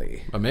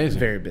constantly. Amazing.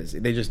 Very busy.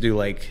 They just do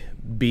like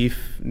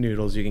beef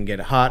noodles. You can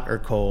get it hot or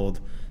cold,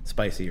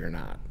 spicy or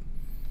not.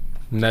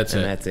 And that's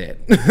it.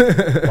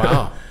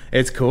 Wow.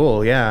 It's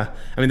cool. Yeah.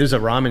 I mean, there's a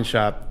ramen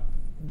shop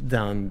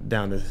down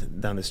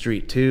the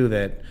street too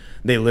that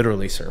they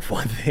literally serve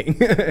one thing.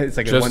 It's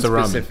like Just one the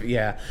ramen. specific.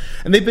 Yeah.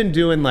 And they've been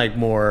doing like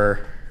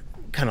more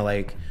kind of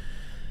like.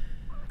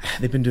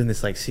 They've been doing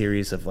this like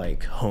series of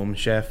like home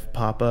chef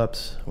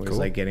pop-ups where it's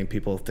like getting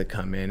people to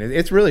come in.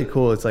 It's really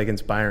cool. It's like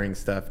inspiring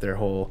stuff.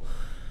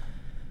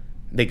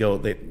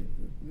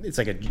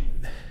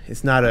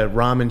 It's not a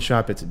ramen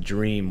shop, it's a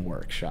dream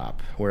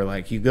workshop where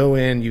like you go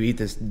in, you eat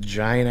this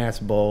giant ass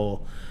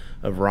bowl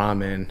of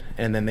ramen,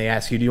 and then they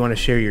ask you, do you want to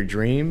share your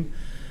dream?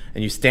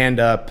 And you stand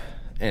up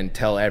and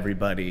tell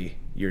everybody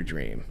your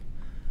dream.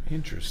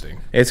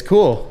 Interesting. It's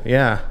cool.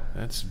 Yeah.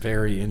 That's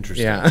very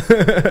interesting. Yeah.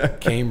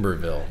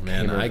 Camberville,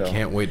 man. I Camberville.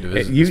 can't wait to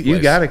visit You this place.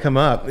 you got to come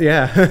up.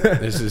 Yeah.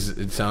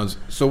 It sounds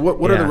so.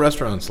 What are Yeah. the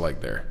restaurants like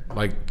there?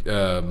 Like,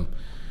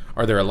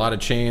 are there a lot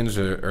of chains,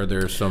 or are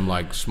there some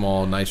like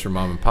small, nicer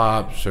mom and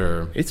pops?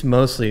 Or It's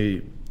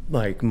mostly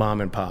like mom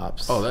and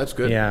pops. Oh, that's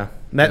good. Yeah.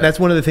 Yeah. That's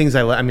one of the things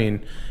I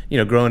mean,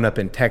 growing up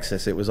in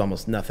Texas, it was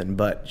almost nothing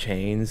but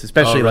chains,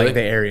 especially Oh, really? like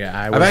the area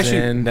I was I've actually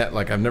in.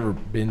 I've never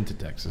been to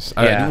Texas.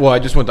 Yeah. I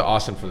just went to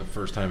Austin for the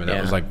first time, and that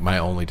Yeah. was like my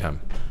only time.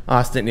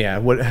 Austin, yeah.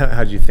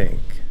 How'd you think?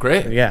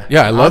 Great. Yeah.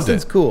 Yeah, I loved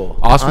Austin's it. cool.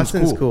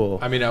 Austin's cool.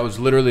 I mean, I was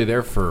literally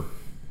there for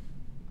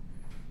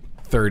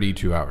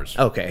 32 hours.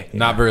 Okay. yeah.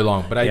 Not very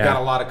long, but I Yeah. got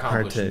a lot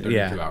Hard accomplished to- in 32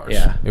 yeah, hours.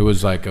 yeah. It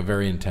was like a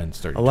very intense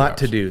 32 A lot hours.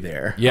 to do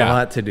there. Yeah. A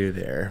lot to do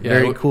there. Yeah,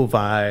 Very it- cool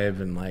vibe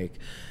and like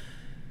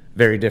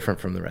very different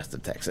from the rest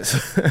of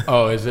Texas.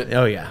 Oh, is it?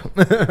 Oh yeah.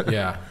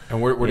 Yeah.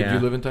 And where did Yeah. you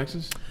live in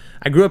Texas?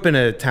 I grew up in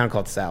a town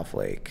called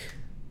Southlake,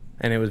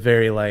 and it was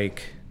very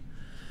like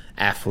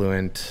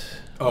affluent.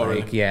 Oh, like,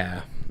 really?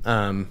 Yeah.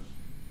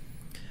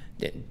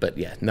 But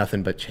yeah,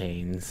 nothing but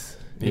chains.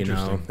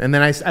 Interesting. And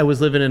then I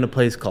was living in a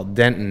place called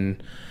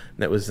Denton,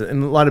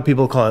 and a lot of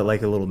people call it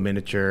like a little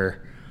miniature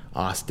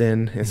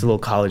Austin. It's a little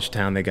college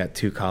town. They got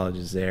 2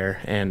 colleges there,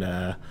 and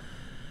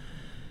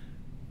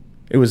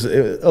it was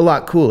a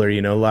lot cooler.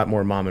 A lot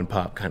more mom and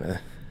pop kind of.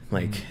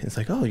 Like it's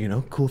like,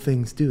 oh, cool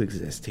things do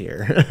exist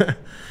here.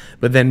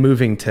 But then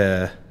moving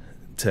to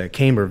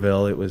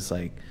Camberville, it was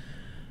like,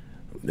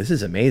 this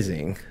is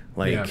amazing.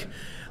 Like, Yeah.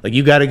 like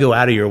you got to go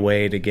out of your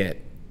way to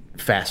get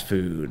fast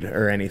food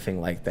or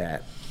anything like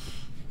that.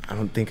 I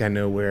don't think I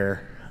know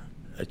where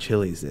a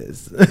Chili's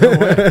is.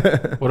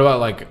 What about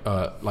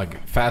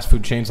like fast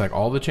food chains, like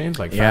all the chains,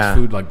 like Yeah. fast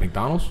food, like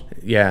McDonald's?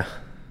 Yeah.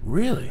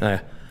 Really?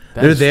 They're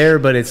That's- there,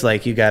 but it's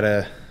like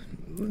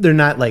they're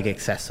not like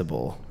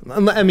accessible.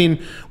 I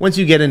mean, once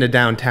you get into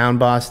downtown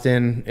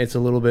Boston, it's a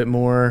little bit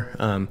more,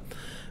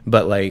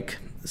 but like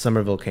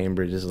Somerville,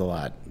 Cambridge is a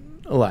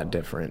lot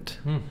different.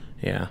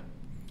 Yeah.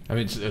 I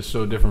mean, it's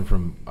so different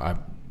from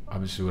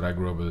obviously what I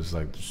grew up with is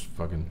like just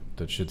fucking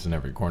that shit's in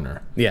every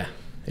corner. Yeah.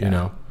 You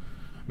know,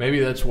 maybe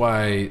that's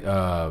why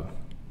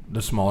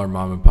the smaller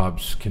mom and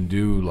pops can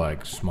do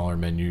like smaller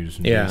menus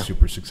and Yeah. be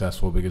super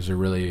successful because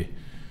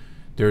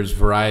there's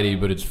variety,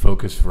 but it's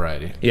focused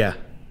variety. Yeah.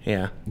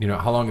 Yeah. You know,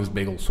 how long has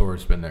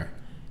Bagelsaurus been there?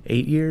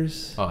 8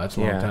 years. Oh, that's a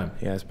long Yeah. time.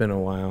 Yeah, it's been a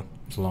while.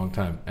 It's a long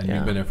time. And Yeah.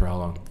 you've been there for how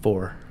long?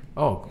 4.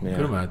 Oh, Yeah.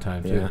 good amount of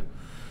time, too. Yeah.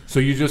 So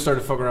you just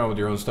started fucking around with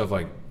your own stuff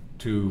like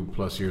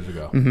 2+ years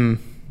ago. Mm-hmm.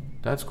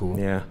 That's cool.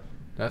 Yeah.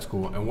 That's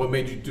cool. And what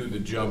made you do the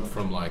jump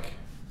from like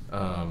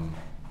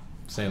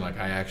saying like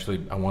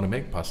I want to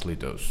make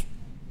pastelitos?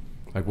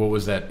 Like what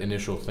was that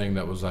initial thing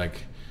that was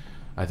like,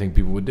 I think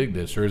people would dig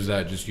this, or is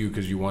that just you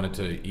because you wanted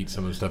to eat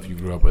some of the stuff you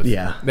grew up with?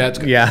 Yeah. That's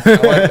good. Yeah. I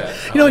like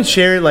that. And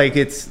share, like,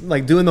 it's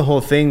like doing the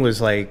whole thing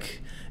was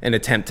like an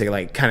attempt to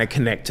like kind of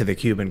connect to the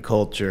Cuban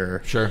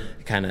culture. Sure.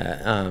 Kind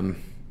of,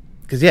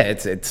 because yeah,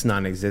 it's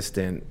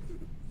non-existent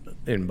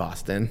in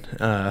Boston.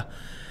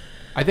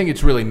 I think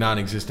it's really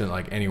non-existent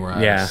like anywhere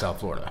out Yeah. of South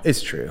Florida.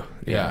 It's true.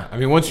 Yeah. I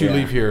mean, once you Yeah.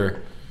 leave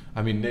here,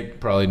 I mean,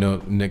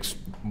 Nick's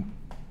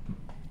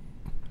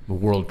a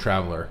world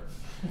traveler.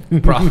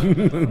 Probably,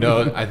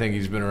 no, I think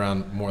he's been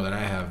around more than I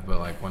have. But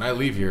like when I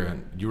leave here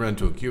and you run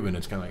into a Cuban,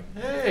 it's kind of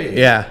like, hey,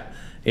 Yeah.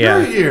 Yeah.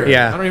 you're here.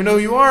 Yeah. I don't even know who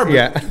you are, but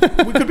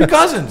Yeah. we could be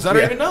cousins. I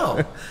don't even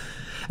know.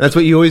 That's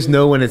what you always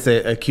know when it's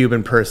a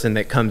Cuban person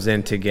that comes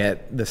in to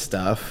get the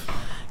stuff,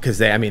 because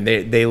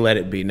they let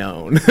it be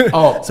known.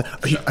 Oh. So,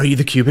 are you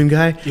the Cuban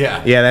guy?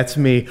 Yeah. Yeah, that's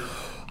me.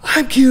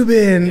 I'm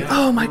Cuban.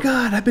 Oh my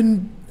God, I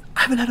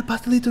haven't had a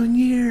pastelito in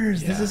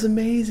years. This Yeah. is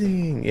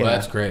amazing. Yeah. Well,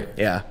 that's great.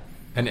 Yeah.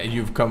 And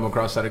you've come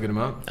across that a good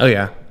amount. Oh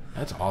yeah.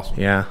 That's awesome.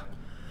 Yeah.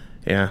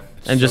 Yeah.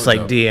 And So just like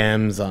dope.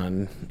 DMs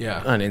on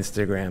Yeah. on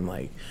Instagram,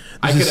 like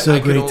I this is so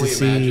could great only to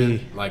see.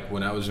 imagine, like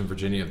when I was in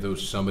Virginia, if there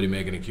was somebody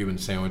making a Cuban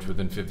sandwich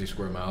within 50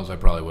 square miles, I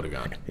probably would have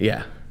gone.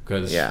 Yeah.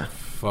 Because Yeah.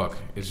 fuck,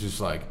 it's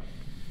just like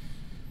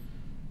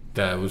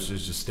it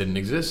just didn't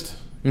exist.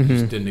 Mm-hmm. It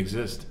just didn't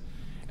exist.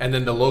 And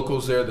then the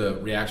locals there, the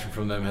reaction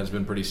from them has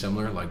been pretty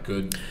similar. Like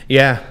good.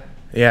 Yeah,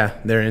 yeah,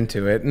 they're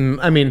into it. And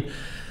I mean,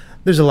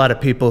 there's a lot of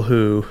people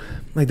who,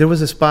 like, there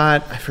was a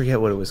spot, I forget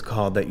what it was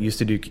called, that used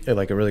to do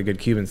like a really good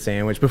Cuban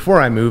sandwich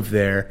before I moved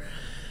there,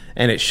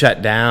 and it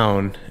shut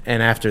down.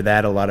 And after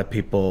that, a lot of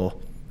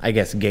people, I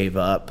guess, gave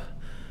up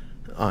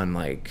on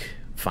like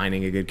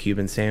finding a good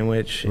Cuban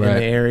sandwich in Right.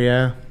 the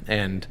area.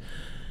 And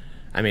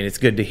I mean, it's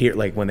good to hear,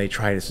 like, when they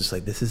try it, it's just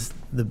like, this is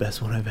the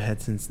best one I've had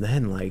since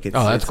then. Like, it's,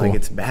 Oh, that's it's like cool.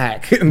 it's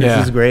back. And Yeah.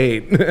 this is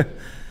great.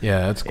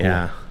 Yeah, that's cool.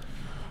 Yeah.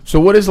 So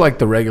what is like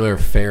the regular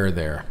fare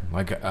there?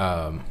 Like,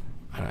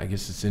 I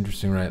guess it's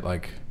interesting, right?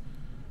 Like,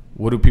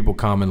 what do people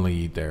commonly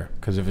eat there?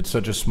 Because if it's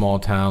such a small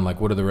town, like,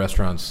 what are the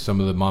restaurants, some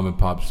of the mom and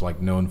pops, like,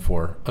 known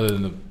for, other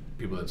than the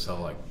people that sell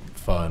like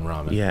pho and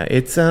ramen? Yeah,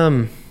 it's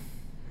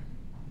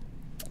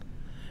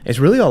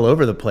really all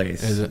over the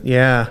place. Is it?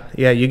 Yeah,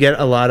 yeah. You get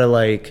a lot of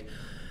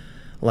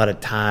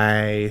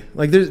Thai,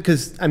 like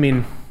because I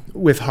mean,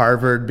 with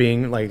Harvard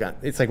being like,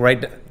 it's like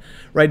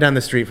right down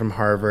the street from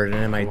Harvard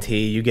and MIT,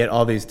 you get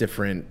all these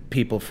different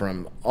people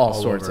from all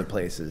sorts over. of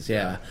places.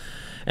 Yeah,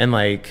 and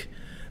like,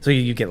 so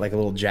you get like a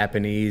little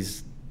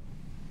Japanese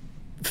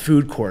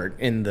food court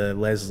in the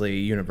Leslie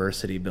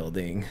University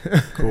building.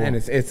 Cool. And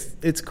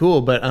it's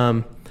cool, but you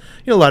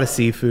know, a lot of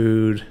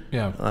seafood.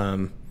 Yeah.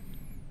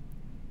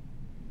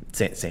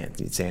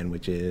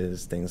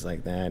 Sandwiches, things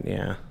like that.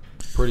 Yeah.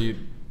 Pretty.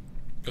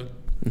 Good.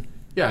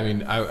 Yeah, I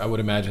mean, I would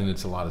imagine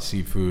it's a lot of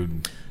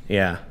seafood,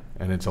 Yeah.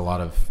 and it's a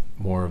lot of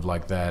more of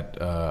like that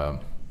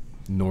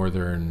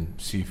northern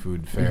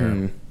seafood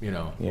fare. You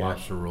know, Yeah.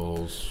 lobster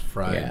rolls,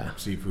 fried Yeah.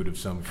 seafood of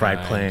some Fried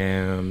kind.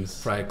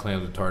 clams. Fried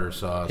clams with tartar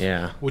sauce.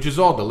 Yeah. Which is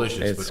all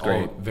delicious, It's but all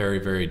great. very,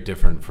 very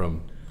different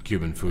from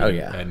Cuban food Oh,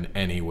 yeah. in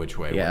any which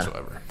way Yeah.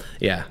 whatsoever.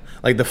 Yeah.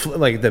 Like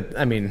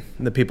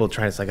the people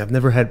try. It's like, I've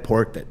never had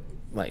pork that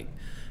like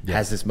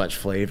has this much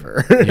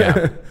flavor.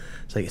 Yeah.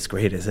 It's like, it's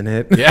great, isn't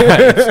it? Yeah,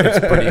 it's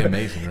pretty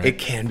amazing, right? It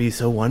can be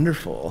so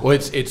wonderful. Well,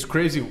 it's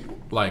crazy.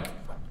 Like,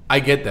 I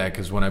get that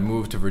because when I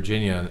moved to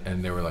Virginia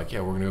and they were like,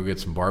 "Yeah, we're gonna go get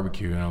some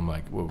barbecue," and I'm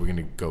like, "Well, we're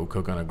gonna go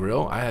cook on a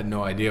grill." I had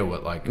no idea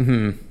what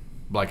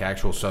like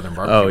actual Southern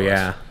barbecue. Oh, was.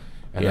 yeah.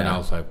 And then Yeah. I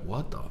was like,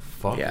 "What the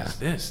fuck Yeah. is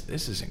this?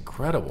 This is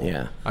incredible."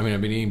 Yeah. I mean,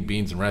 I've been eating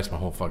beans and rice my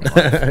whole fucking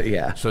life.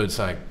 Yeah. So it's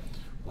like,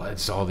 well,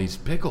 it's all these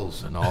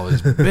pickles and all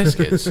this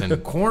biscuits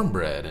and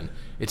cornbread, and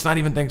it's not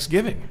even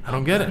Thanksgiving. I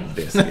don't get it.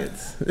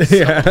 Biscuits.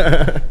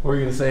 Yeah. What were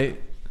you gonna say?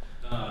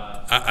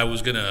 I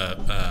was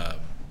gonna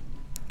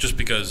just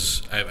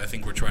because I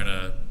think we're trying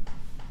to.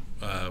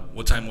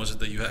 What time was it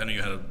that you had? I know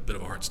you had a bit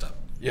of a hard stop.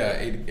 Yeah,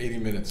 80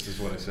 minutes is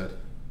what I said.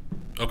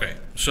 Okay,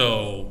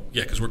 so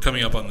yeah, because we're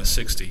coming up on the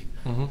 60.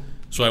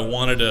 So I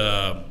wanted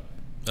to,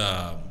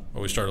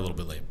 or we started a little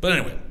bit late, but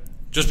anyway,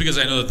 just because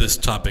I know that this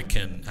topic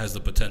has the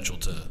potential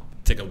to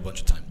take up a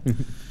bunch of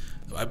time.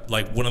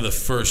 Like one of the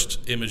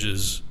first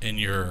images in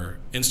your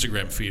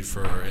Instagram feed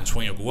for En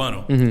Sueño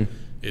Cubano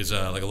is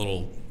like a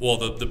little. Well,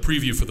 the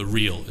preview for the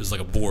reel is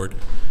like a board,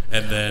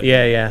 and then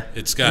Yeah.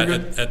 it's got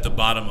at the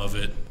bottom of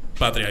it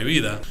Patria y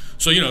Vida.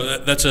 So you know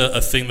that's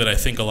a thing that I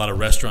think a lot of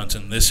restaurants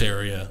in this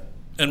area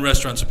and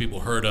restaurants that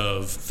people heard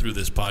of through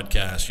this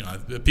podcast. You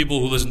know, people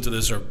who listen to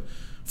this are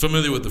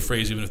familiar with the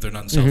phrase, even if they're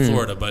not in South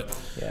Florida. But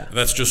Yeah.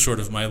 that's just sort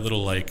of my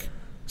little like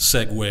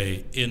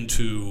segue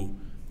into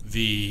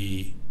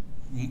the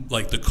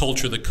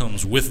culture that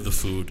comes with the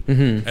food,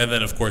 and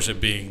then of course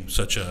it being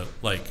such a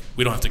like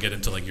we don't have to get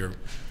into like your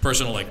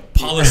personal like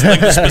policy, like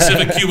the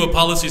specific Cuba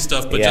policy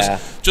stuff, but Yeah.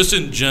 just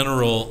in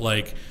general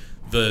like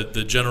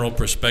the general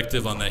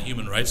perspective on that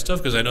human rights stuff,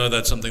 because I know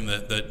that's something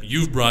that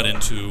you've brought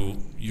into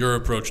your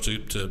approach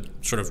to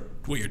sort of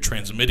what you're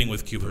transmitting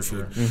with Cuban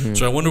food.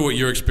 So I wonder what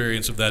your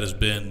experience of that has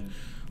been.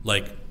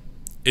 Like,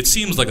 it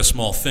seems like a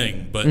small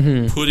thing, but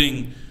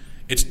putting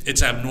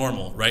it's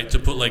abnormal, right? To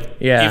put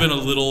like even a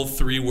little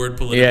 3-word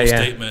political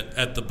statement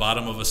at the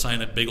bottom of a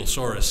sign at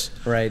Bagelsaurus,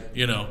 Right.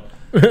 You know.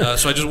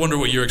 So I just wonder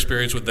what your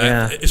experience with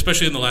that,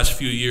 especially in the last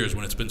few years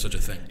when it's been such a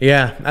thing.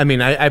 Yeah, I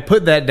mean, I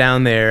put that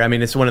down there. I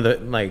mean, it's one of the,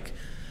 like,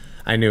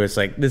 I knew it's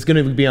like, it's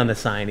going to be on the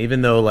sign,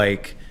 even though,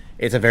 like,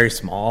 it's a very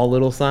small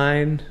little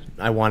sign.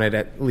 I wanted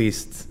at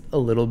least a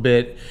little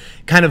bit,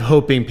 kind of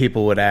hoping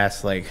people would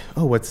ask, like,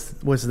 oh,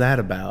 what's that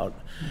about?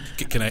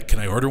 Can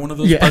I order one of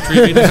those? Yeah.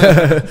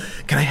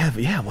 Can I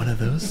have, one of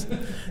those?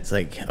 It's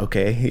like,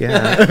 okay,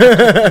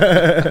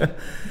 yeah.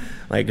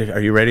 Like,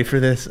 are you ready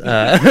for this?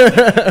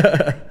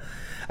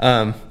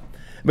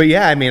 But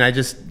yeah, I mean, I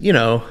just,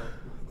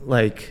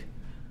 like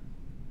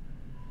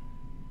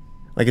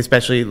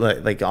especially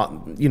like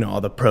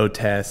all the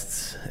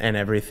protests and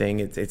everything.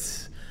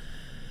 It's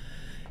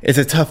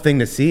a tough thing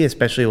to see,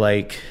 especially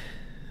like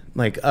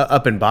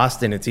up in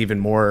Boston. It's even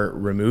more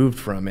removed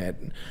from it,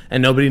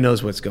 and nobody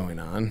knows what's going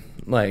on.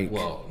 Like,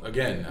 Well,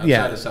 again,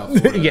 outside of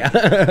South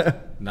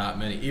Florida, not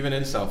many. Even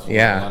in South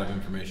Florida, a lot of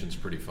information's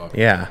pretty fucked.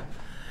 Yeah,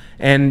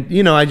 and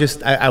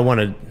I want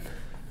to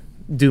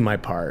do my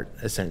part,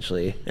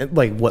 essentially,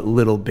 like what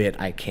little bit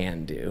I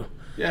can do.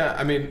 Yeah,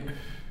 I mean,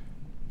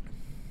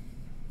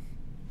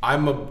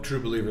 I'm a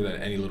true believer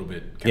that any little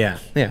bit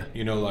counts. Yeah.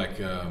 Like,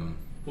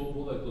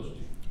 Pull that closer to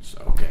you. so,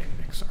 okay,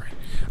 sorry.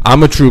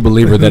 I'm a true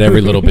believer that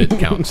every little bit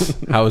counts.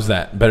 How is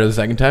that? Better the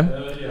second time?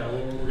 Yeah,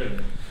 we're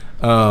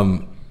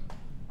good.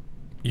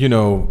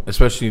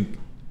 Especially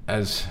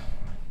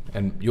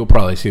and you'll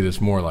probably see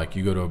this more, like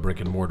you go to a brick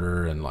and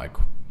mortar and like,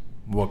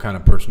 what kind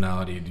of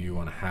personality do you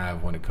want to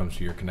have when it comes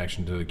to your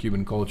connection to the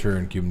Cuban culture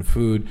and Cuban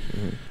food?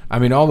 I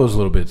mean, all those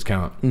little bits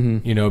count,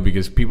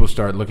 because people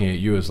start looking at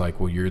you as like,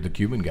 well, you're the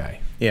Cuban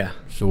guy. Yeah.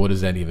 So what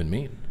does that even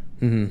mean?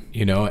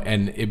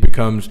 And it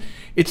becomes,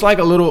 it's like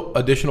a little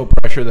additional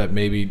pressure that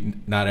maybe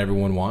not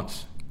everyone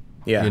wants.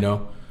 Yeah.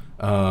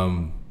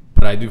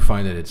 But I do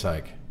find that it's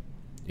like,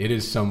 it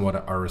is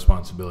somewhat our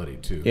responsibility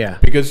too. Yeah.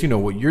 Because,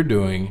 what you're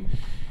doing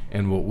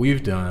and what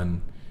we've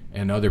done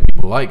and other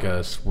people like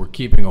us, we're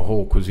keeping a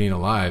whole cuisine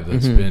alive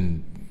that's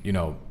been,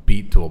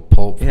 beat to a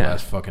pulp for the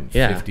last fucking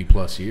 50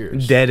 plus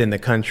years. Dead in the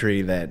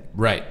country that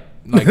Right.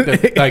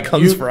 Like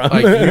comes from.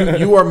 Like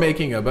you are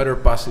making a better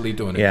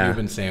pastelito and a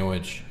Cuban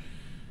sandwich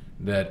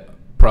that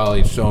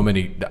probably so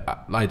many,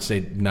 I'd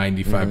say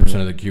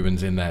 95% of the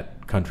Cubans in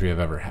that country have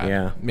ever had.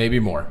 Yeah. Maybe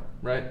more,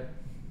 right?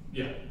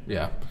 Yeah.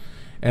 Yeah.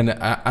 And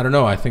I don't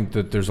know. I think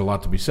that there's a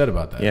lot to be said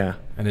about that. Yeah.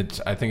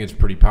 And I think it's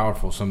pretty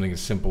powerful. Something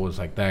as simple as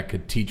like that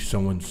could teach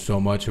someone so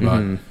much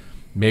about.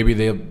 Maybe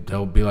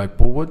they'll be like,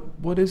 well,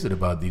 what is it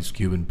about these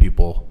Cuban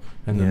people?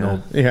 And then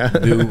they'll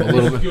do a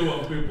little bit.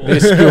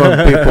 These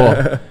Cuban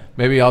people.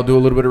 Maybe I'll do a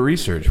little bit of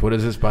research. What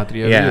does this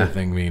Patria Vida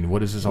thing mean?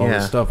 What is this all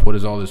this stuff? What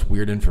is all this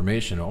weird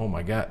information? Oh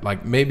my God!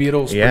 Like maybe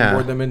it'll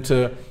springboard them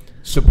into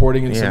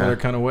supporting in some other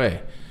kind of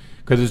way.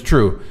 Because it's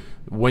true.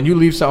 When you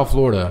leave South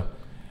Florida,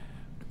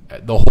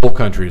 the whole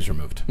country is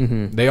removed.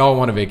 They all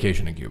want a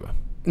vacation in Cuba,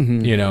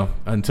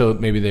 until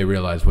maybe they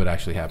realize what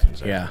actually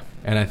happens there. Yeah.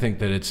 And I think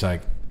that it's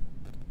like,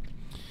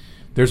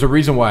 there's a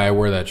reason why I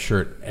wear that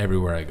shirt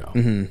everywhere I go.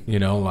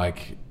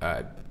 Like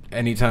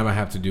anytime I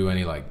have to do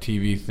any like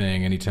TV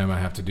thing, anytime I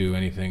have to do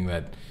anything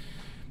that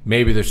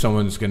maybe there's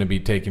someone that's going to be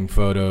taking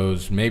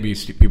photos, maybe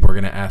people are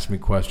going to ask me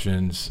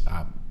questions,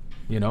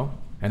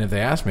 and if they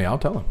ask me, I'll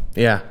tell them.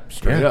 Yeah.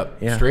 Straight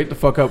up. Yeah. Straight the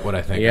fuck up what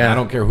I think. Yeah. And I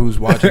don't care who's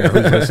watching or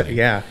who's listening.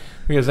 Yeah.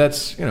 Because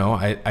that's,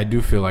 I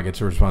do feel like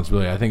it's a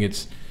responsibility. I think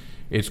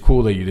it's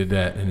cool that you did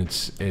that, and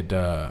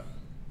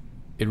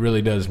it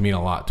really does mean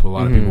a lot to a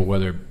lot of people,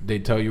 whether they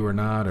tell you or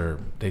not, or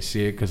they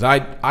see it. Because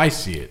I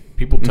see it.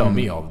 People tell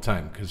me all the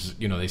time because,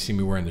 they see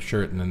me wearing the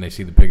shirt, and then they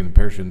see the pig in the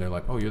parachute, and they're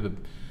like, oh, you're the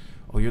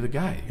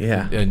guy.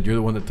 Yeah. And you're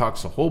the one that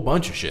talks a whole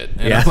bunch of shit.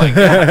 And I'm like,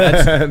 yeah,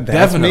 that's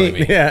definitely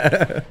me.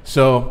 Yeah.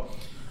 So,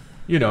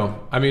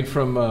 I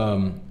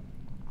mean,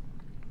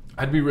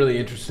 I'd be really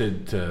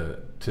interested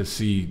to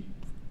see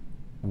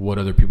what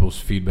other people's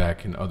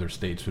feedback in other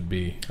states would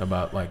be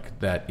about like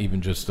that,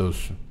 even just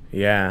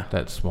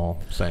that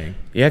small saying.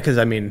 Yeah, because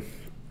I mean,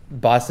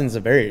 Boston's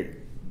a very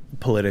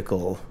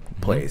political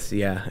place.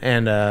 Yeah,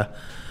 and a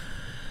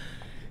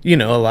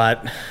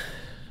lot.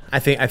 I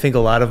think a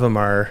lot of them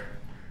are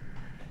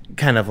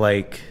kind of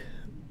like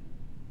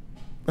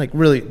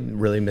really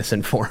really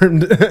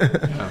misinformed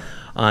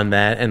on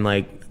that, and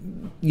like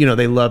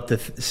they love to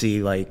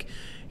see like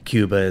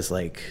Cuba as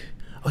like,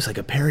 oh, it's like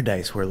a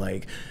paradise where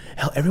like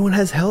everyone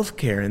has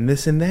healthcare and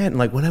this and that, and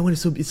like when I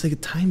went, it's like a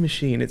time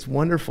machine. It's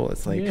wonderful.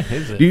 It's like, Yeah,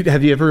 is it? dude,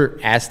 have you ever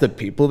asked the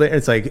people there?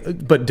 It's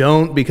like, but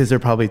don't, because they're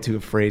probably too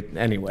afraid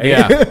anyway.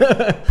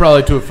 Yeah,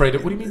 probably too afraid.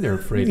 What do you mean they're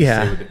afraid? Yeah.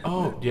 To say what they,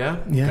 oh, yeah,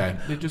 Yeah, Okay.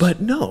 They just,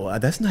 but no,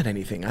 that's not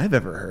anything I've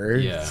ever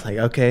heard. Yeah. It's like,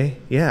 okay,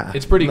 yeah,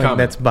 It's pretty like, common.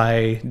 That's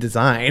by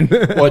design.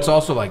 well, it's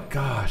also like,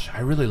 gosh,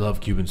 I really love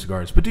Cuban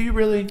cigars, but do you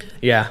really?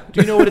 Yeah.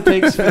 Do you know what it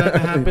takes for that to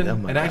happen? Oh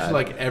my and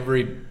actually, God. like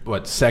every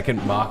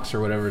second box or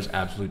whatever is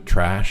absolute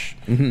trash.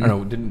 Mm-hmm. I don't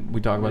know. Didn't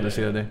we talk about this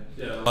the other day?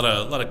 Yeah,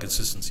 a lot of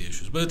consistency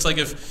issues. But it's like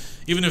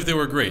even if they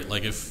were great,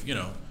 like if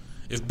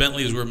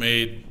Bentleys were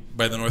made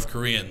by the North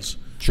Koreans,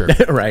 Sure.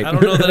 Right. I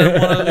don't know that I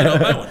want to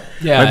buy one.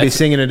 Yeah. I'd be it's-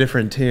 singing a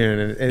different tune.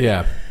 And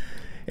yeah.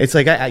 It's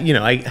like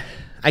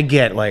I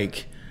get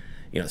like,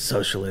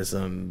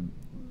 socialism,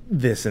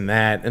 this and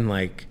that, and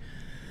like,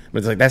 but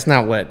it's like that's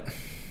not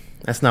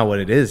what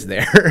it is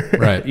there.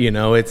 Right.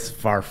 It's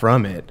far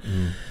from it,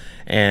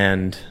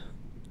 and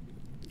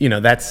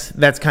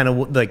that's kind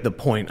of like the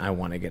point I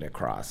want to get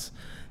across.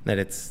 That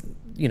it's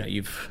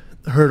you've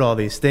heard all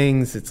these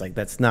things. It's like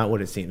that's not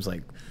what it seems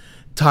like.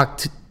 Talk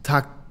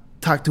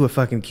to a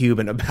fucking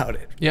Cuban about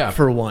it. Yeah.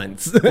 For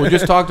once. Well,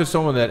 just talk to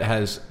someone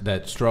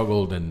that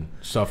struggled and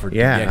suffered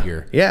Yeah. to get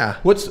here. Yeah.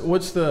 What's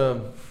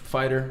the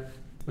fighter?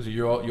 Was it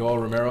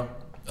Yoel Romero?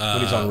 When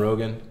he's on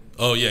Rogan.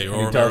 Oh yeah,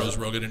 your he tells- Romero's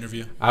Rogan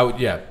interview I would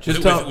just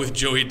with, tell. with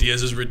Joey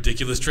Diaz's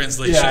ridiculous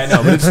translation. Yeah, I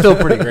know, but it's still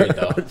pretty great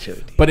though. Joey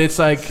Diaz. But it's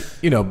like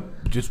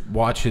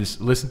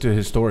just listen to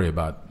his story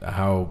about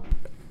how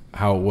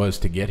it was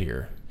to get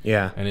here.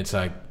 Yeah. And it's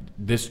like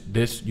this.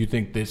 You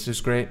think this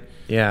is great?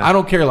 Yeah. I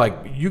don't care. Like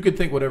you could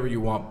think whatever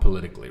you want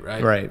politically,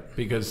 right? Right.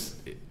 Because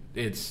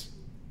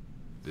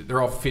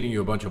they're all feeding you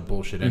a bunch of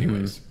bullshit Mm-hmm.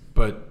 anyways.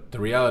 But the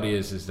reality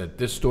is that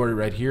this story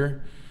right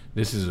here,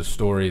 this is a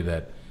story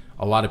that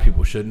a lot of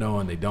people should know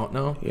and they don't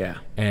know. Yeah.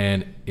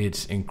 And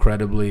it's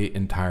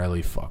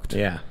entirely fucked.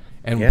 Yeah.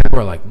 And Yeah. people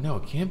are like, no,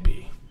 it can't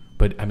be.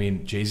 But I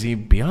mean, Jay-Z,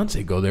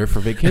 Beyonce go there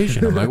for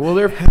vacation. I'm like, well,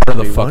 they're part of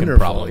the be fucking wonderful.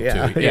 problem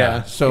Yeah. too.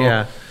 Yeah. So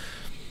Yeah.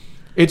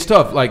 it's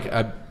tough. Like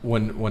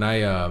when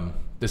I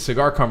the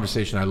cigar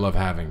conversation I love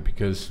having,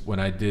 because when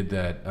I did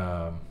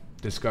that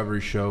Discovery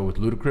show with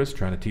Ludacris,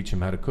 trying to teach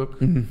him how to cook,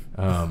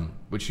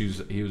 which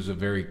he was a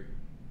very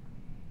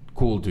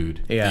cool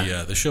dude.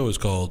 Yeah. The show is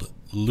called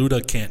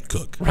Luda Can't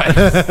Cook. Right.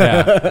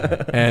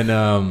 Yeah.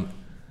 And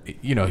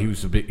he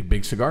was a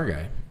big cigar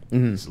guy. He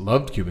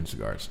loved Cuban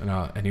cigars,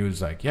 and he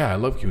was like, "Yeah, I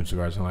love Cuban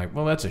cigars." I'm like,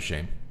 "Well, that's a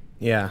shame."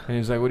 Yeah. And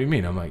he's like, "What do you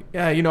mean?" I'm like,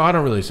 "Yeah, I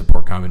don't really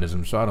support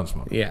communism, so I don't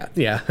smoke." Yeah.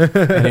 Yeah.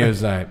 And he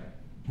was like,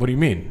 "What do you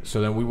mean?"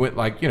 So then we went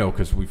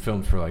because we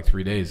filmed for like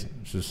 3 days.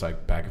 It's just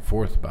like back and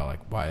forth about like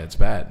why it's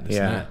bad, this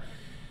and Yeah. that.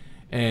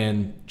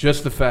 And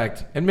just the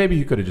fact, and maybe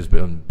he could have just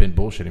been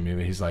bullshitting me.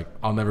 But he's like,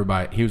 "I'll never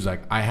buy." He was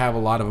like, "I have a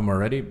lot of them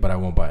already, but I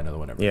won't buy another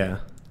one ever." Yeah.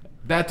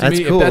 That to That's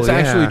me, cool, if that's yeah.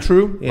 actually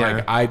true,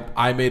 Yeah. like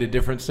I made a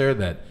difference there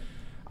that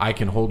I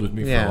can hold with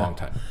me for Yeah. a long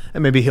time.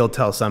 And maybe he'll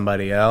tell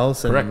somebody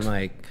else, and Correct.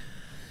 like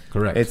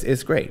Correct.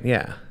 it's great.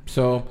 Yeah.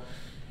 So,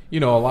 a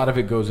lot of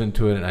it goes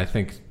into it, and I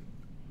think,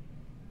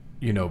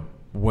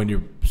 when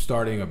you're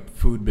starting a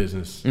food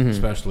business,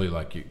 especially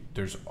like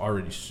there's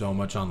already so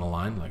much on the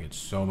line, like it's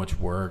so much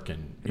work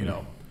and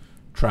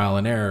trial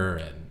and error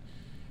and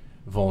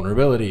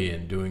vulnerability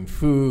and doing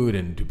food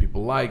and do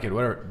people like it,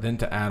 whatever. Then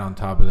to add on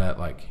top of that,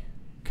 like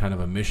kind of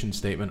a mission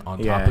statement on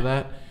top Yeah. of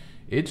that,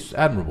 it's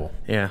admirable.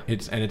 Yeah.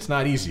 It's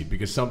not easy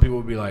because some people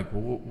will be like,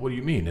 well, what do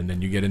you mean? And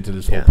then you get into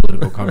this whole Yeah.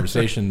 political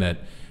conversation that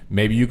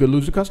maybe you could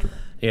lose a customer.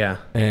 Yeah.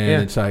 And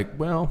yeah. it's like,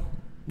 well,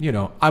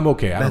 I'm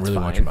okay. I don't That's really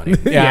want fine. your money.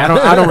 Yeah,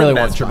 Yeah. I don't really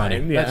That's want your money.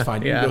 fine. That's Yeah.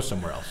 fine. You Yeah. can go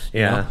somewhere else.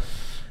 Yeah.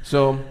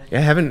 So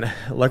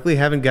Luckily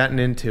haven't gotten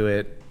into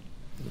it.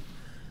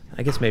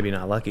 I guess maybe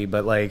not lucky,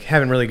 but like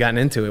haven't really gotten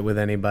into it with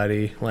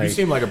anybody. Like you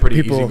seem like a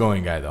pretty people-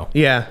 easygoing guy, though.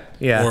 Yeah.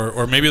 Yeah.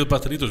 Or maybe the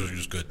pastelitos are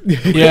just good.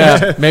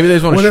 Yeah, maybe they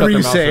just want to whatever shut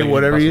you their mouth say, so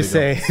whatever you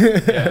possibly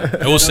say.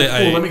 don't. I will say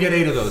Cool, let me get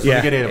 8 of those. Yeah,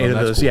 Let me get 8 of them.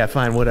 That's those. cool. Yeah,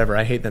 fine, whatever.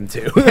 I hate them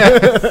too.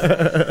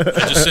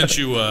 I just sent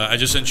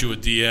you a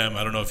DM.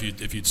 I don't know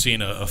if you'd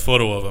seen a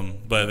photo of them,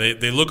 but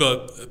they look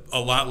a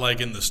lot like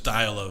in the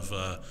style of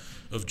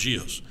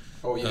Gio's.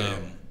 Oh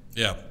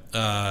yeah.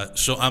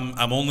 So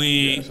I'm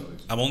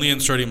only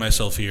inserting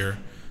myself here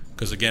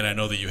because again I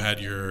know that you had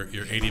your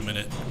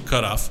 80-minute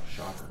cutoff,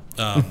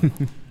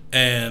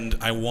 and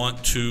I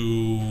want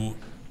to.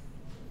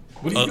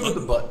 What do you do with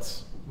the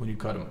butts when you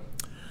cut them?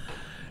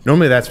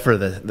 Normally that's for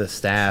the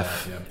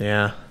staff. Staff,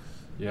 Yeah.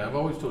 Yeah, I've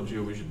always told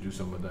Gio we should do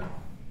something with that.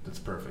 That's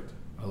perfect.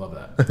 I love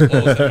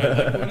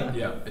that.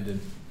 Yeah, I did.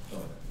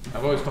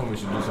 I've always told him we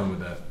should do something with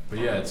that. But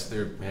yeah,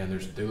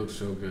 they look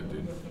so good,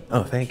 dude.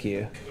 Oh, thank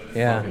you.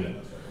 Yeah.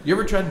 You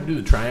ever tried to do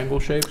the triangle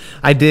shape?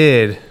 I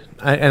did.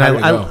 How'd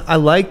it go? I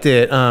liked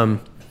it. I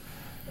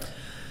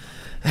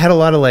had a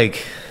lot of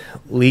like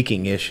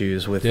leaking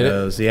issues with Did it?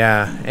 those.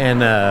 Yeah.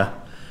 And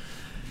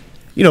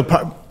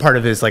part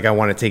of it is like I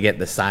wanted to get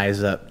the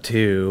size up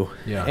too.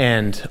 Yeah.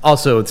 And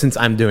also since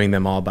I'm doing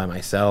them all by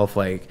myself,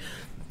 like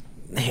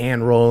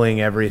hand rolling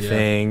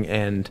everything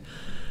and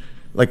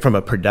like from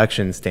a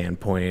production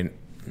standpoint,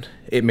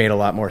 it made a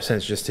lot more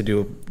sense just to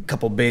do a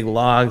couple big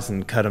logs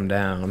and cut them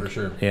down. For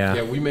sure.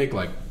 Yeah. We make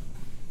like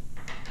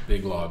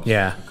big logs.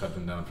 Yeah. And cut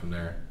them down from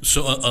there.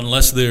 So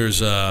unless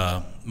there's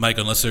Mike,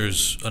 unless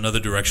there's another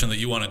direction that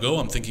you want to go,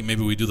 I'm thinking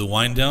maybe we do the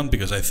wind down,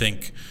 because I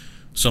think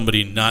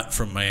somebody not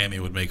from Miami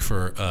would make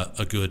for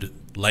a good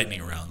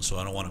lightning round. So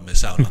I don't want to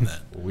miss out on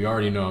that. Well, we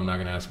already know I'm not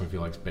going to ask him if he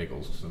likes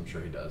bagels, because I'm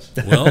sure he does.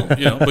 Well,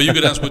 but you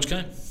could ask which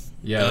kind.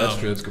 Yeah, that's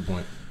true. That's a good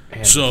point.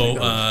 Man, So,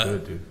 bagels is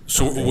good, dude.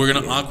 so we're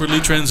going to awkwardly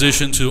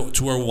transition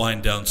to our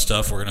wind down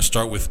stuff. We're going to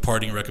start with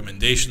parting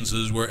recommendations. This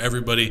is where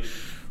everybody,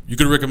 you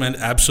could recommend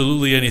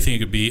absolutely anything. It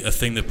could be a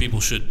thing that people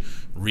should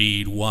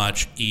read,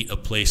 watch, eat, a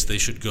place they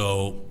should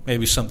go,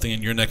 maybe something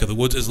in your neck of the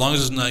woods, as long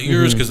as it's not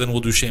yours, because then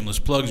we'll do shameless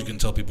plugs. You can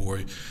tell people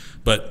where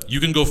but you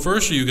can go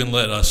first, or you can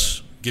let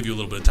us give you a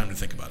little bit of time to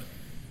think about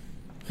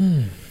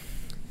it.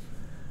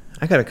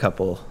 I got a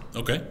couple.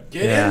 Okay.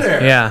 Get in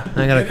there. Yeah,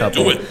 I got a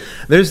couple. Do it.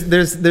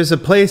 There's a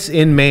place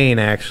in Maine,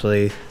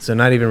 actually, so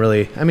not even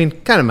really, I mean,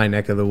 kind of my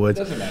neck of the woods.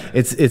 Doesn't matter.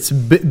 It's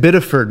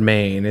Biddeford,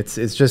 Maine. It's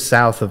just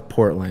south of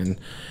Portland.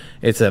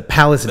 It's a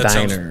Palace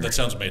Diner. That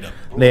sounds made up.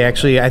 They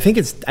actually, I think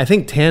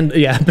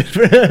yeah,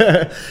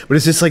 but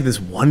it's just like this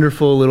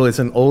wonderful little, it's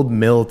an old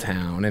mill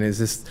town, and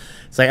it's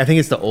like, I think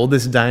it's the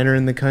oldest diner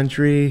in the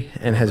country,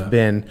 and has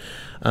been,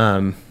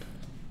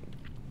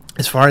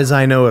 as far as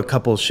I know, a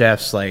couple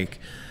chefs like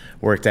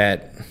worked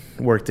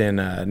in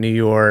New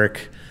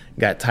York,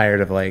 got tired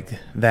of like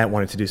that,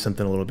 wanted to do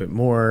something a little bit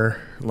more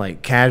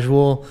like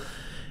casual,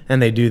 and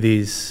they do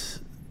these,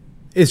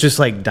 it's just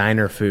like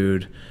diner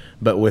food,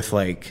 but with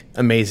like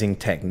amazing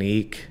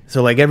technique.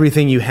 So like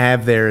everything you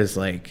have there is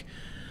like,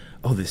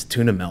 oh, this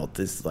tuna melt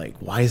is like,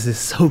 why is this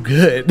so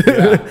good?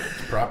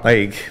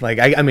 like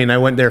I mean, I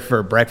went there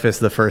for breakfast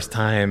the first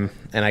time,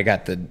 and I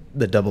got the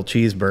double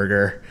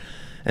cheeseburger,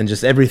 and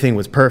just everything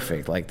was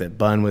perfect. Like the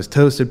bun was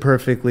toasted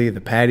perfectly,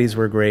 the patties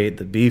were great,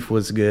 the beef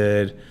was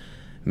good,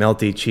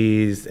 melty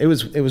cheese. It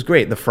was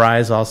great. The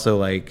fries also,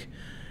 like,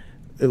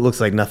 it looks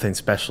like nothing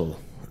special.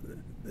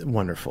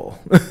 Wonderful.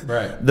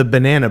 Right. The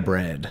banana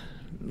bread,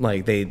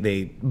 like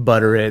they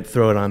butter it,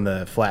 throw it on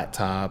the flat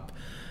top,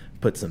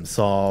 put some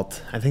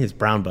salt. I think it's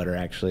brown butter,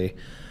 actually.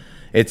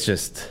 It's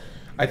just,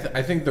 I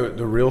think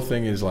the real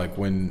thing is like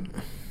when,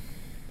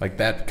 like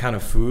that kind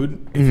of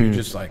food, if you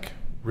just like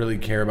really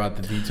care about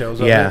the details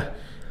of Yeah. it,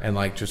 and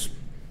like just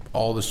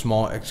all the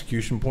small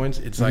execution points,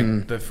 it's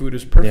like the food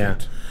is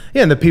perfect.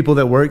 yeah, and the people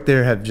that work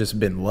there have just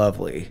been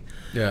lovely.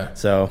 Yeah.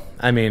 So,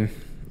 I mean,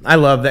 I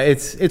love that.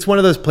 It's one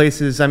of those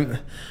places. I'm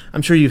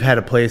sure you've had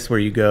a place where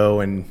you go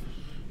and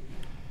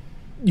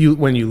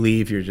when you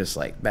leave, you're just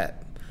like,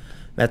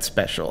 that's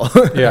special.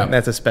 Yeah.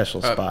 That's a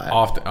special spot.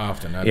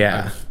 Often.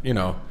 Yeah.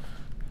 I've,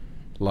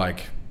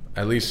 like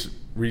at least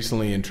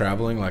recently in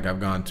traveling, like I've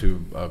gone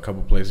to a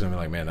couple places and I'm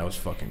like, man, that was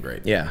fucking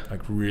great. Yeah.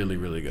 Like really,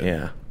 really good.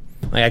 Yeah.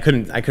 Like I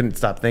couldn't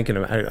stop thinking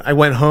about it. I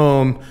went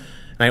home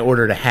and I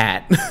ordered a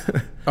hat.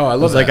 Oh, I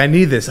love was like, that. I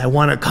need this. I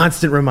want a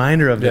constant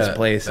reminder of this Yeah,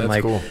 place. And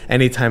that's like cool.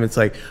 anytime it's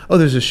like, oh,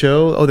 there's a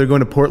show. Oh, they're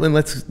going to Portland.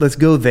 Let's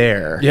go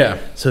there. Yeah.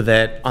 So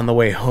that on the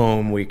way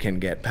home we can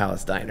get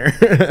Palace Diner.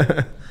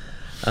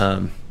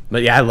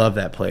 But yeah, I love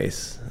that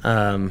place.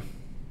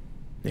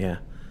 Yeah.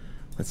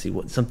 Let's see,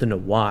 something to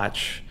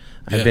watch.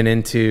 Yeah. I've been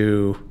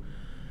into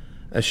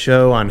a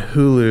show on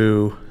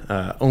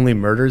Hulu, Only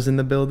Murders in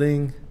the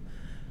Building.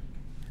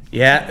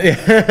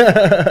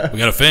 Yeah. We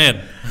got a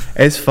fan.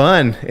 It's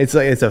fun. It's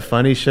a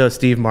funny show.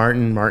 Steve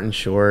Martin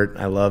Short.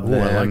 I love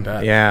them. I like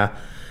that. Yeah,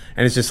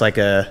 and it's just like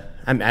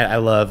I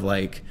love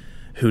like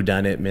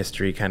whodunit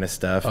mystery kind of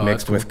stuff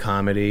mixed cool. with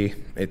comedy.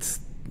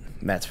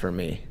 That's for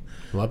me.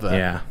 Love that.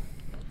 Yeah.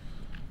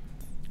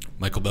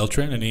 Michael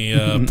Beltran, any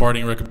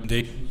parting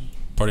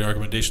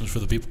recommendations for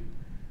the people?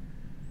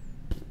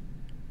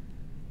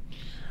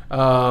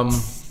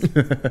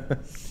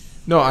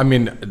 No, I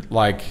mean,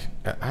 like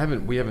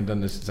we haven't done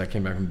this since I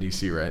came back from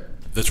DC, right?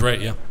 That's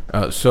right, yeah.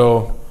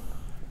 So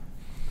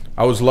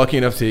I was lucky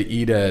enough to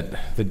eat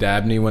at the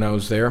Dabney when I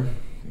was there,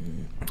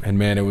 and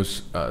man, it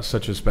was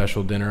such a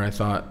special dinner. I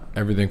thought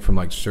everything from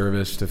like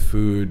service to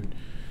food,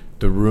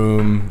 the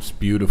room's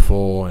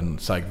beautiful, and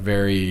it's like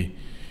very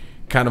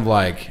kind of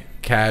like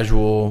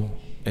casual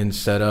in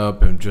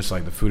setup, and just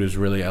like the food is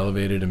really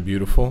elevated and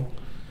beautiful.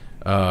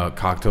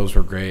 Cocktails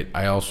were great.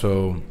 I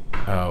also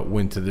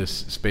went to this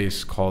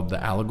space called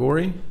the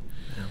Allegory,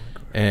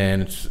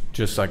 and it's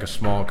just like a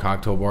small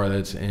cocktail bar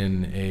that's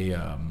in a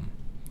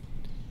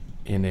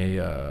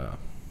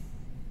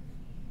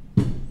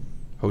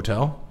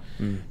hotel.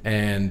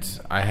 And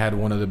I had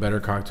one of the better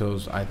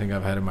cocktails I think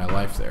I've had in my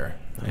life there.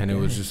 And it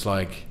was just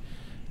like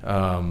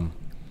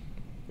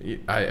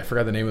I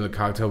forgot the name of the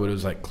cocktail, but it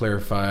was like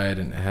clarified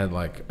and it had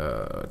like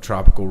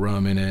tropical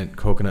rum in it,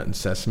 coconut and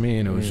sesame,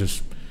 and it was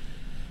just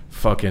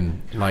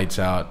fucking lights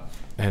out.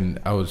 And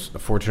I was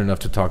fortunate enough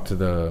to talk to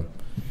the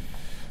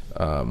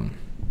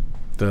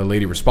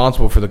lady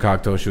responsible for the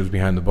cocktail. She was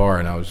behind the bar,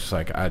 and I was just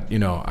like,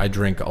 I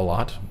drink a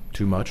lot,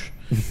 too much,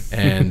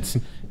 and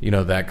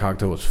that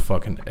cocktail was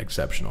fucking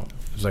exceptional.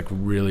 It was like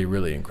really,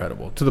 really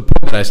incredible, to the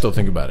point that I still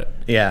think about it.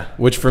 Yeah.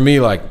 Which for me,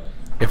 like,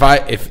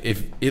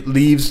 if it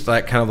leaves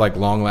that kind of like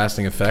long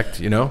lasting effect,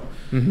 you know,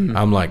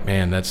 I'm like,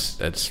 man,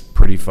 that's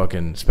pretty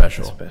fucking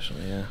special.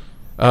 Especially, yeah.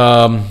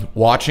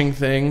 Watching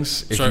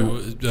things. Sorry,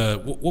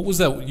 what was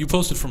that? You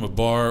posted from a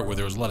bar where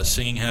there was a lot of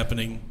singing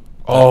happening.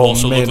 That Oh,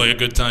 also man. looked like a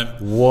good time.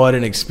 What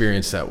an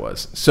experience that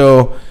was.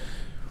 So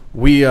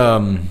we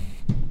I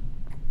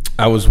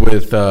was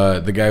with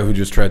the guy who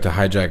just tried to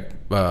hijack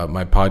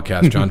my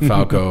podcast, John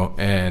Falco,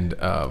 and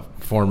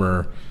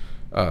former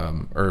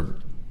or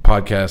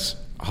podcast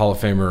Hall of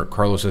Famer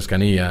Carlos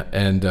Escanilla,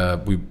 and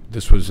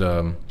this was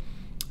a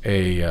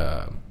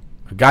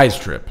guy's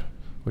trip,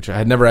 which I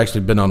had never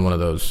actually been on one of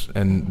those.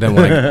 And then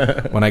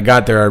when I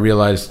got there, I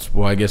realized,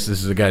 well, I guess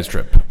this is a guy's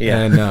trip. Yeah.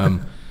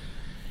 And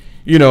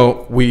you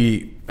know,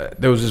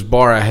 there was this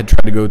bar I had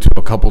tried to go to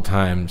a couple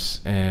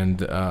times,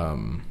 and I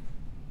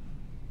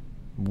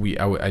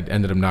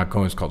ended up not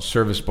going. It's called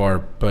Service Bar,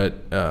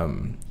 but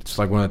it's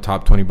like one of the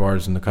top 20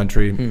 bars in the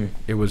country.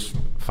 It was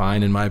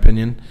fine in my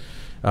opinion.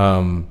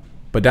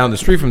 But down the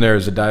street from there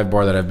is a dive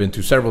bar that I've been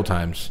to several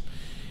times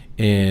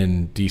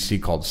in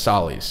DC called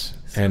Solly's,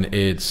 and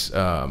it's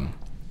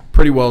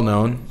pretty well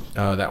known.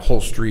 That whole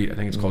street, I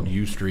think it's called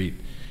U Street,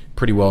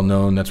 pretty well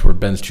known. That's where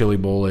Ben's Chili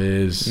Bowl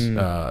is,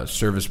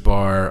 Service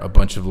Bar, a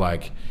bunch of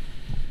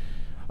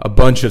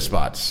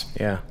spots.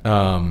 Yeah.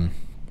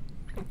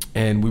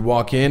 And we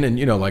walk in, and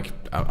you know, like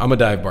I'm a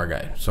dive bar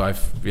guy, so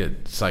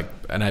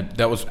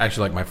that was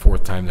actually like my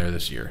 4th time there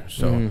this year.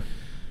 So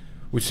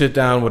we sit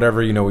down,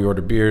 whatever, you know, we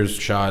order beers,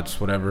 shots,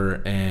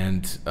 whatever,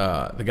 and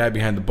the guy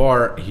behind the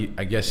bar,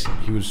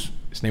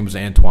 his name was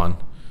Antoine,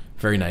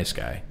 very nice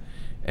guy,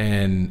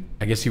 and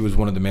I guess he was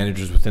one of the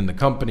managers within the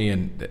company,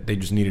 and they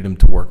just needed him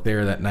to work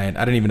there that night.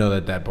 I didn't even know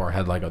that bar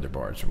had like other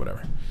bars or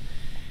whatever,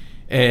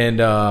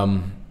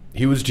 and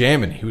he was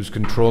jamming, he was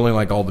controlling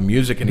like all the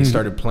music, and he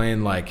started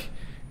playing like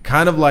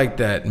kind of like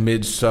that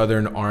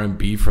mid-southern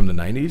R&B from the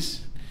 90s.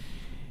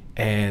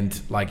 And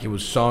like it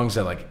was songs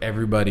that like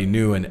everybody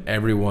knew, and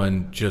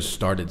everyone just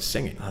started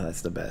singing. Oh,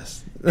 that's the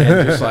best.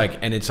 And just like,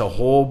 and it's a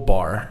whole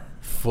bar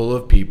full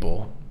of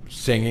people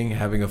singing,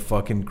 having a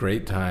fucking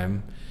great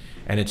time,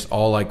 and it's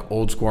all like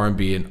old school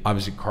R&B. And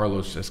obviously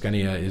Carlos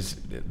Escanilla is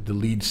the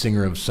lead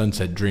singer of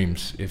Sunset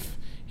Dreams. If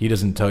he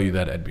doesn't tell you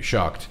that, I'd be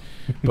shocked.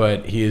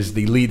 But he is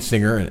the lead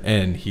singer,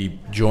 and he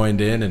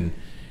joined in, and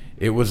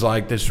it was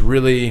like this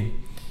really.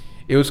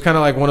 It was kind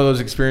of like one of those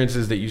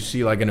experiences that you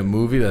see like in a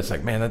movie that's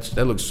like, man,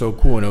 that looks so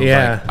cool. And it was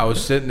like, I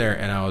was sitting there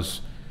and I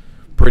was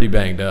pretty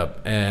banged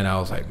up, and I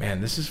was like,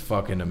 man, this is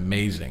fucking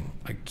amazing.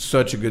 Like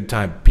such a good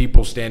time.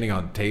 People standing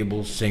on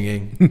tables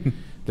singing.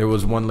 There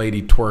was one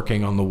lady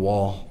twerking on the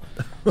wall,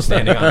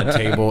 standing on a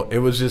table. It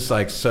was just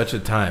like such a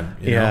time.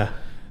 You know?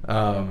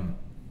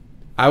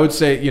 I would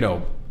say, you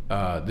know,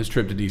 this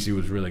trip to DC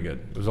was really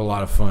good. It was a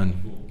lot of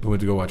fun. We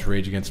went to go watch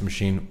Rage Against the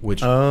Machine,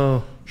 which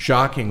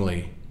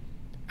shockingly,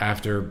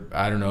 after,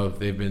 I don't know if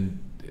they've been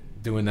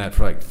doing that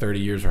for like 30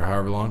 years or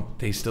however long,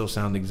 they still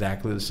sound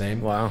exactly the same.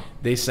 Wow.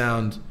 They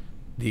sound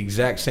the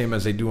exact same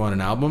as they do on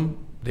an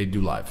album, they do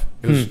live.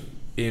 It was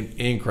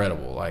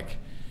incredible. Like,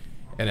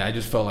 and I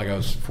just felt like I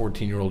was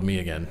 14-year-old me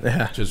again.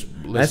 Yeah. Just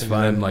listening to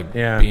them like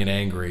being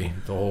angry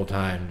the whole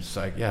time. Just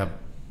like, yeah,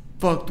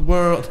 fuck the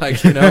world.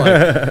 Like, you know,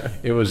 like,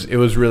 it was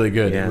really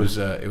good. Yeah. It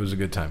was a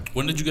good time.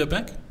 When did you get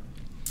back?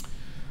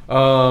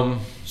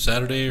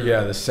 Saturday? Or?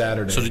 Yeah, the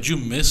Saturday. So did you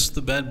miss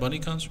the Bad Bunny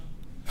concert?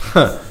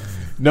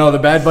 No, the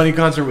Bad Bunny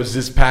concert was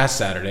this past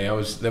Saturday. That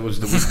was the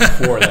week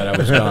before that I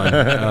was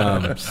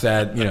gone.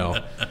 Sad, you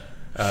know.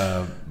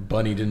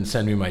 Bunny didn't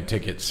send me my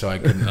tickets, so I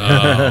couldn't. Oh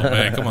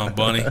man, come on,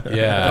 Bunny.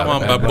 Yeah, come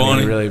on, Bad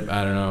Bunny. Really,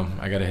 I don't know.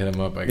 I got to hit him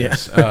up, I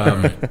guess.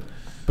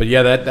 But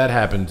yeah, that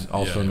happened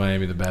also in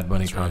Miami, the Bad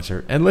Bunny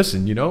concert. And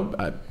listen, you know,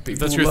 people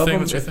that's your love thing,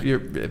 him. that's your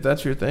thing. If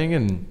that's your thing,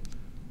 and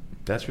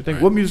that's your thing.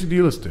 Right. What music do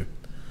you listen to?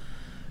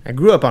 I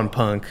grew up on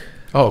punk.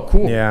 Oh,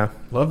 cool. Yeah.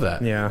 Love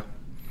that. Yeah.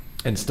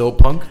 And still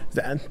punk?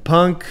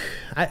 Punk,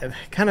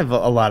 kind of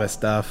a lot of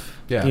stuff.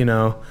 Yeah. You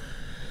know,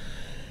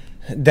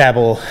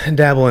 dabble in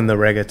the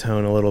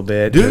reggaeton a little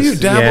bit. Do you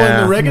dabble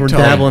in the reggaeton?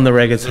 Dabble in the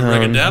reggaeton.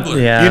 reggae-dabbler.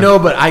 Yeah. You know,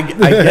 but I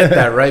get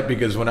that, right?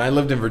 Because when I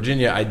lived in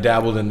Virginia, I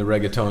dabbled in the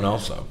reggaeton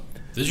also.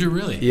 Did you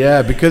really?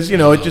 Yeah, because, you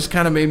know, it just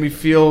kind of made me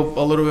feel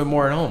a little bit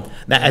more at home.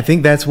 I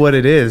think that's what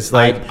it is.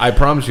 Like, I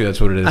promise you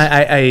that's what it is.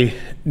 I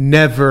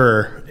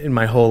never in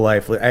my whole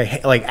life,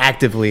 I like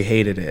actively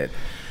hated it.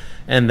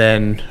 And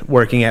then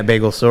working at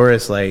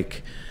Bagelsaurus,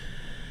 like,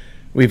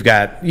 we've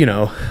got, you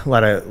know, a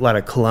lot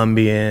of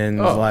Colombians,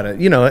 a lot of,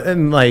 you know,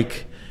 and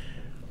like,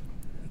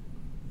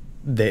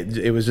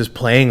 it was just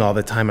playing all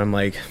the time. I'm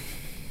like,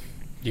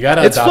 You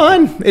gotta. It's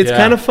fun. It's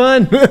kind of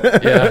fun.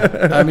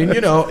 Yeah, I mean, you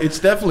know, it's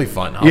definitely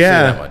fun. I'll say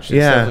that much. It's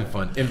definitely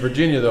fun. In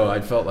Virginia, though,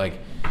 I felt like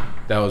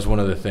that was one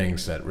of the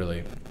things that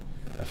really,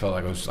 I felt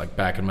like I was like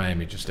back in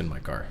Miami, just in my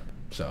car.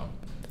 So,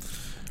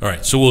 all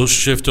right, so we'll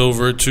shift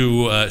over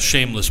to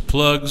shameless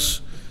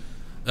plugs.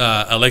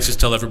 Alexis,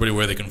 tell everybody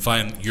where they can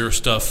find your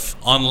stuff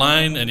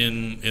online and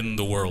in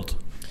the world.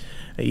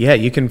 Yeah,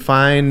 you can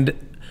find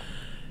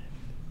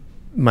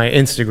my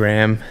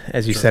Instagram,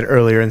 as you said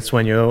earlier,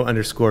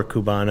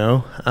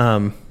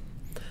 Ensueño_Cubano.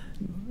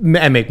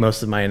 I make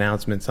most of my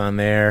announcements on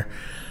there.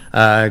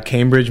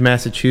 Cambridge,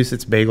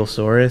 Massachusetts,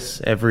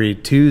 Bagelsaurus. Every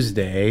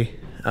Tuesday,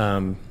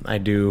 I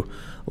do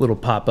a little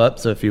pop-up,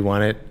 so if you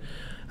want it,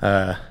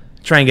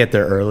 try and get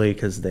there early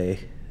because they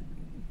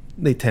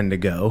tend to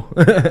go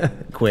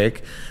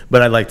quick.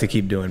 But I'd like to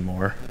keep doing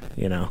more,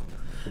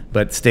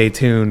 But stay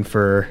tuned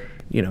for,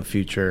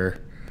 future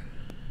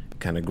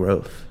kind of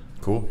growth.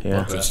 Cool.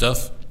 Yeah. Good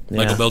stuff.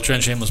 Yeah. Michael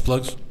Beltran, shameless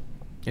plugs.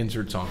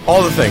 Insert song.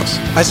 All the things.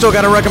 I still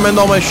got to recommend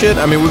all my shit.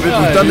 I mean, we've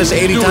done this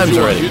 80 times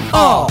already.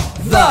 All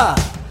the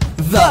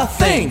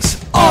things.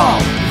 All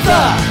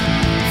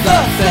the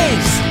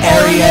things.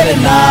 Arietta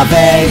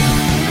Nave,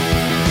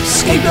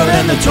 Skater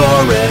and the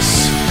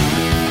Taurus,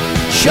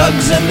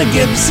 Shugs and the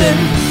Gibson.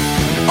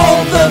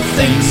 All the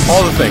things.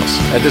 All the things.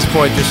 At this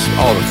point, just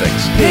all the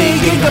things. Big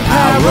Ink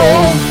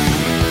Apparel,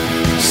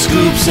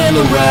 Scoops and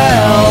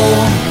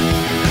Lorel,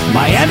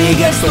 Miami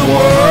against the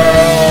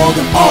world.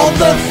 All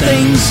the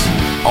things.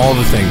 All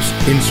the things.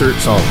 Insert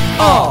song.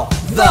 All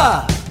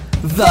the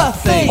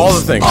things. All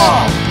the things.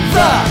 All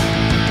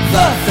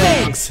the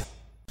things.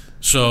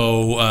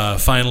 So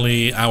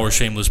finally, our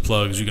shameless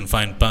plugs. You can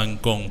find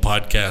Bangkong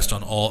Podcast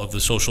on all of the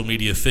social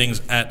media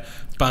things at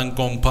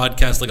Bangkong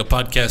Podcast, like a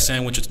podcast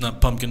sandwich. It's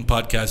not Pumpkin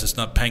Podcast. It's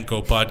not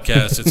Panko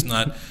Podcast. It's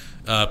not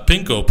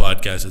Pinko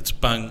Podcast. It's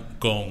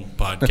Bangkong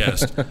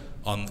Podcast.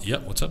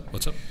 What's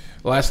up?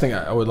 Last thing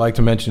I would like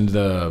to mention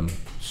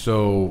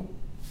so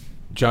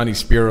Johnny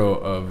Spiro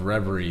of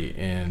Reverie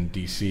in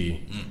DC,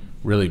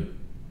 really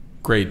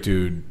great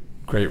dude,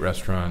 great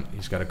restaurant.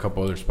 He's got a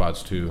couple other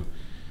spots too.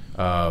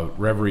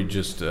 Reverie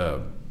just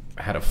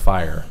had a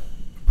fire,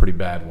 a pretty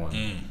bad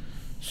one.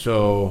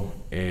 So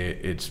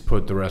it's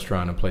put the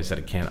restaurant in a place that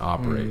it can't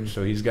operate.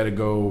 So he's got to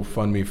go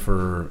fund me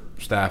for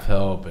staff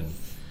help and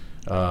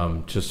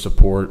just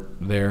support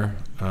there.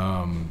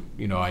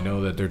 I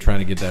know that they're trying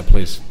to get that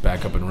place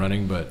back up and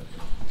running, but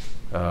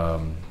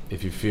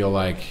if you feel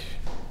like,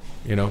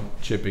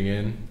 chipping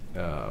in,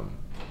 I'm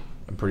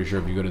pretty sure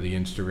if you go to the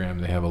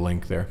Instagram, they have a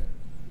link there.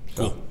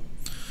 So. Cool.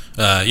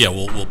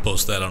 We'll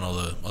post that on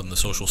on the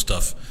social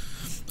stuff.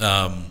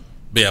 But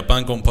yeah,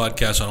 Bangkong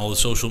Podcast on all the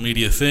social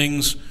media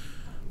things.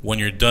 When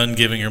you're done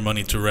giving your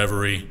money to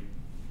Reverie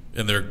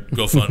in their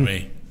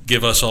GoFundMe,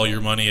 give us all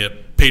your money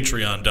at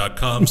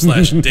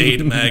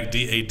patreon.com/Dademag,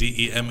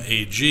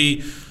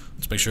 DADEMAG.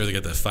 Let's make sure they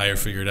get that fire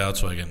figured out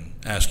so I can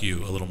ask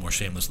you a little more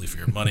shamelessly for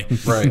your money.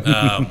 Right.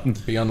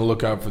 Be on the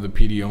lookout for the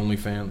PD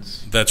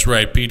OnlyFans. That's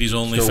right, PD's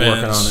OnlyFans. Still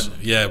working on it.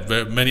 Yeah,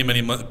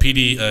 many months.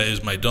 PD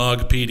is my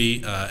dog,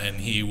 PD, and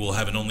he will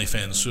have an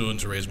OnlyFans soon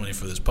to raise money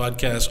for this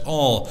podcast.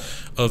 All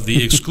of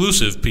the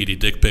exclusive PD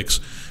dick pics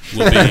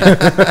will be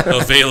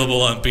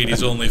available on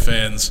PD's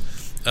OnlyFans.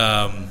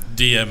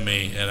 DM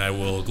me, and I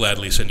will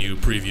gladly send you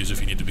previews if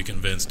you need to be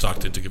convinced. Talk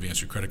to give you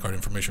your credit card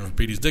information for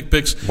PD's dick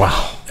pics.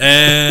 Wow.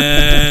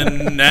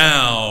 And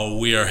now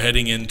we are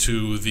heading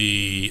into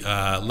the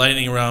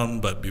lightning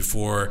round, but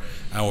before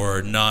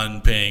our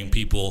non-paying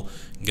people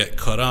get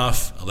cut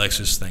off,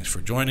 Alexis, thanks for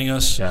joining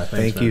us. Yeah,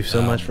 Thank you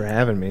so much for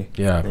having me.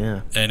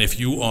 Yeah. And if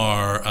you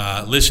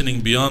are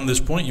listening beyond this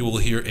point, you will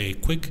hear a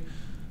quick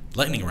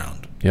lightning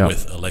round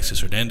with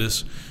Alexis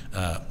Hernandez.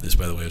 This,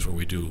 by the way, is where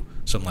we do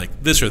some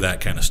like this or that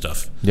kind of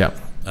stuff. Yeah.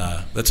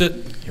 That's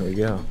it. Here we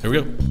go. Here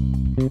we go.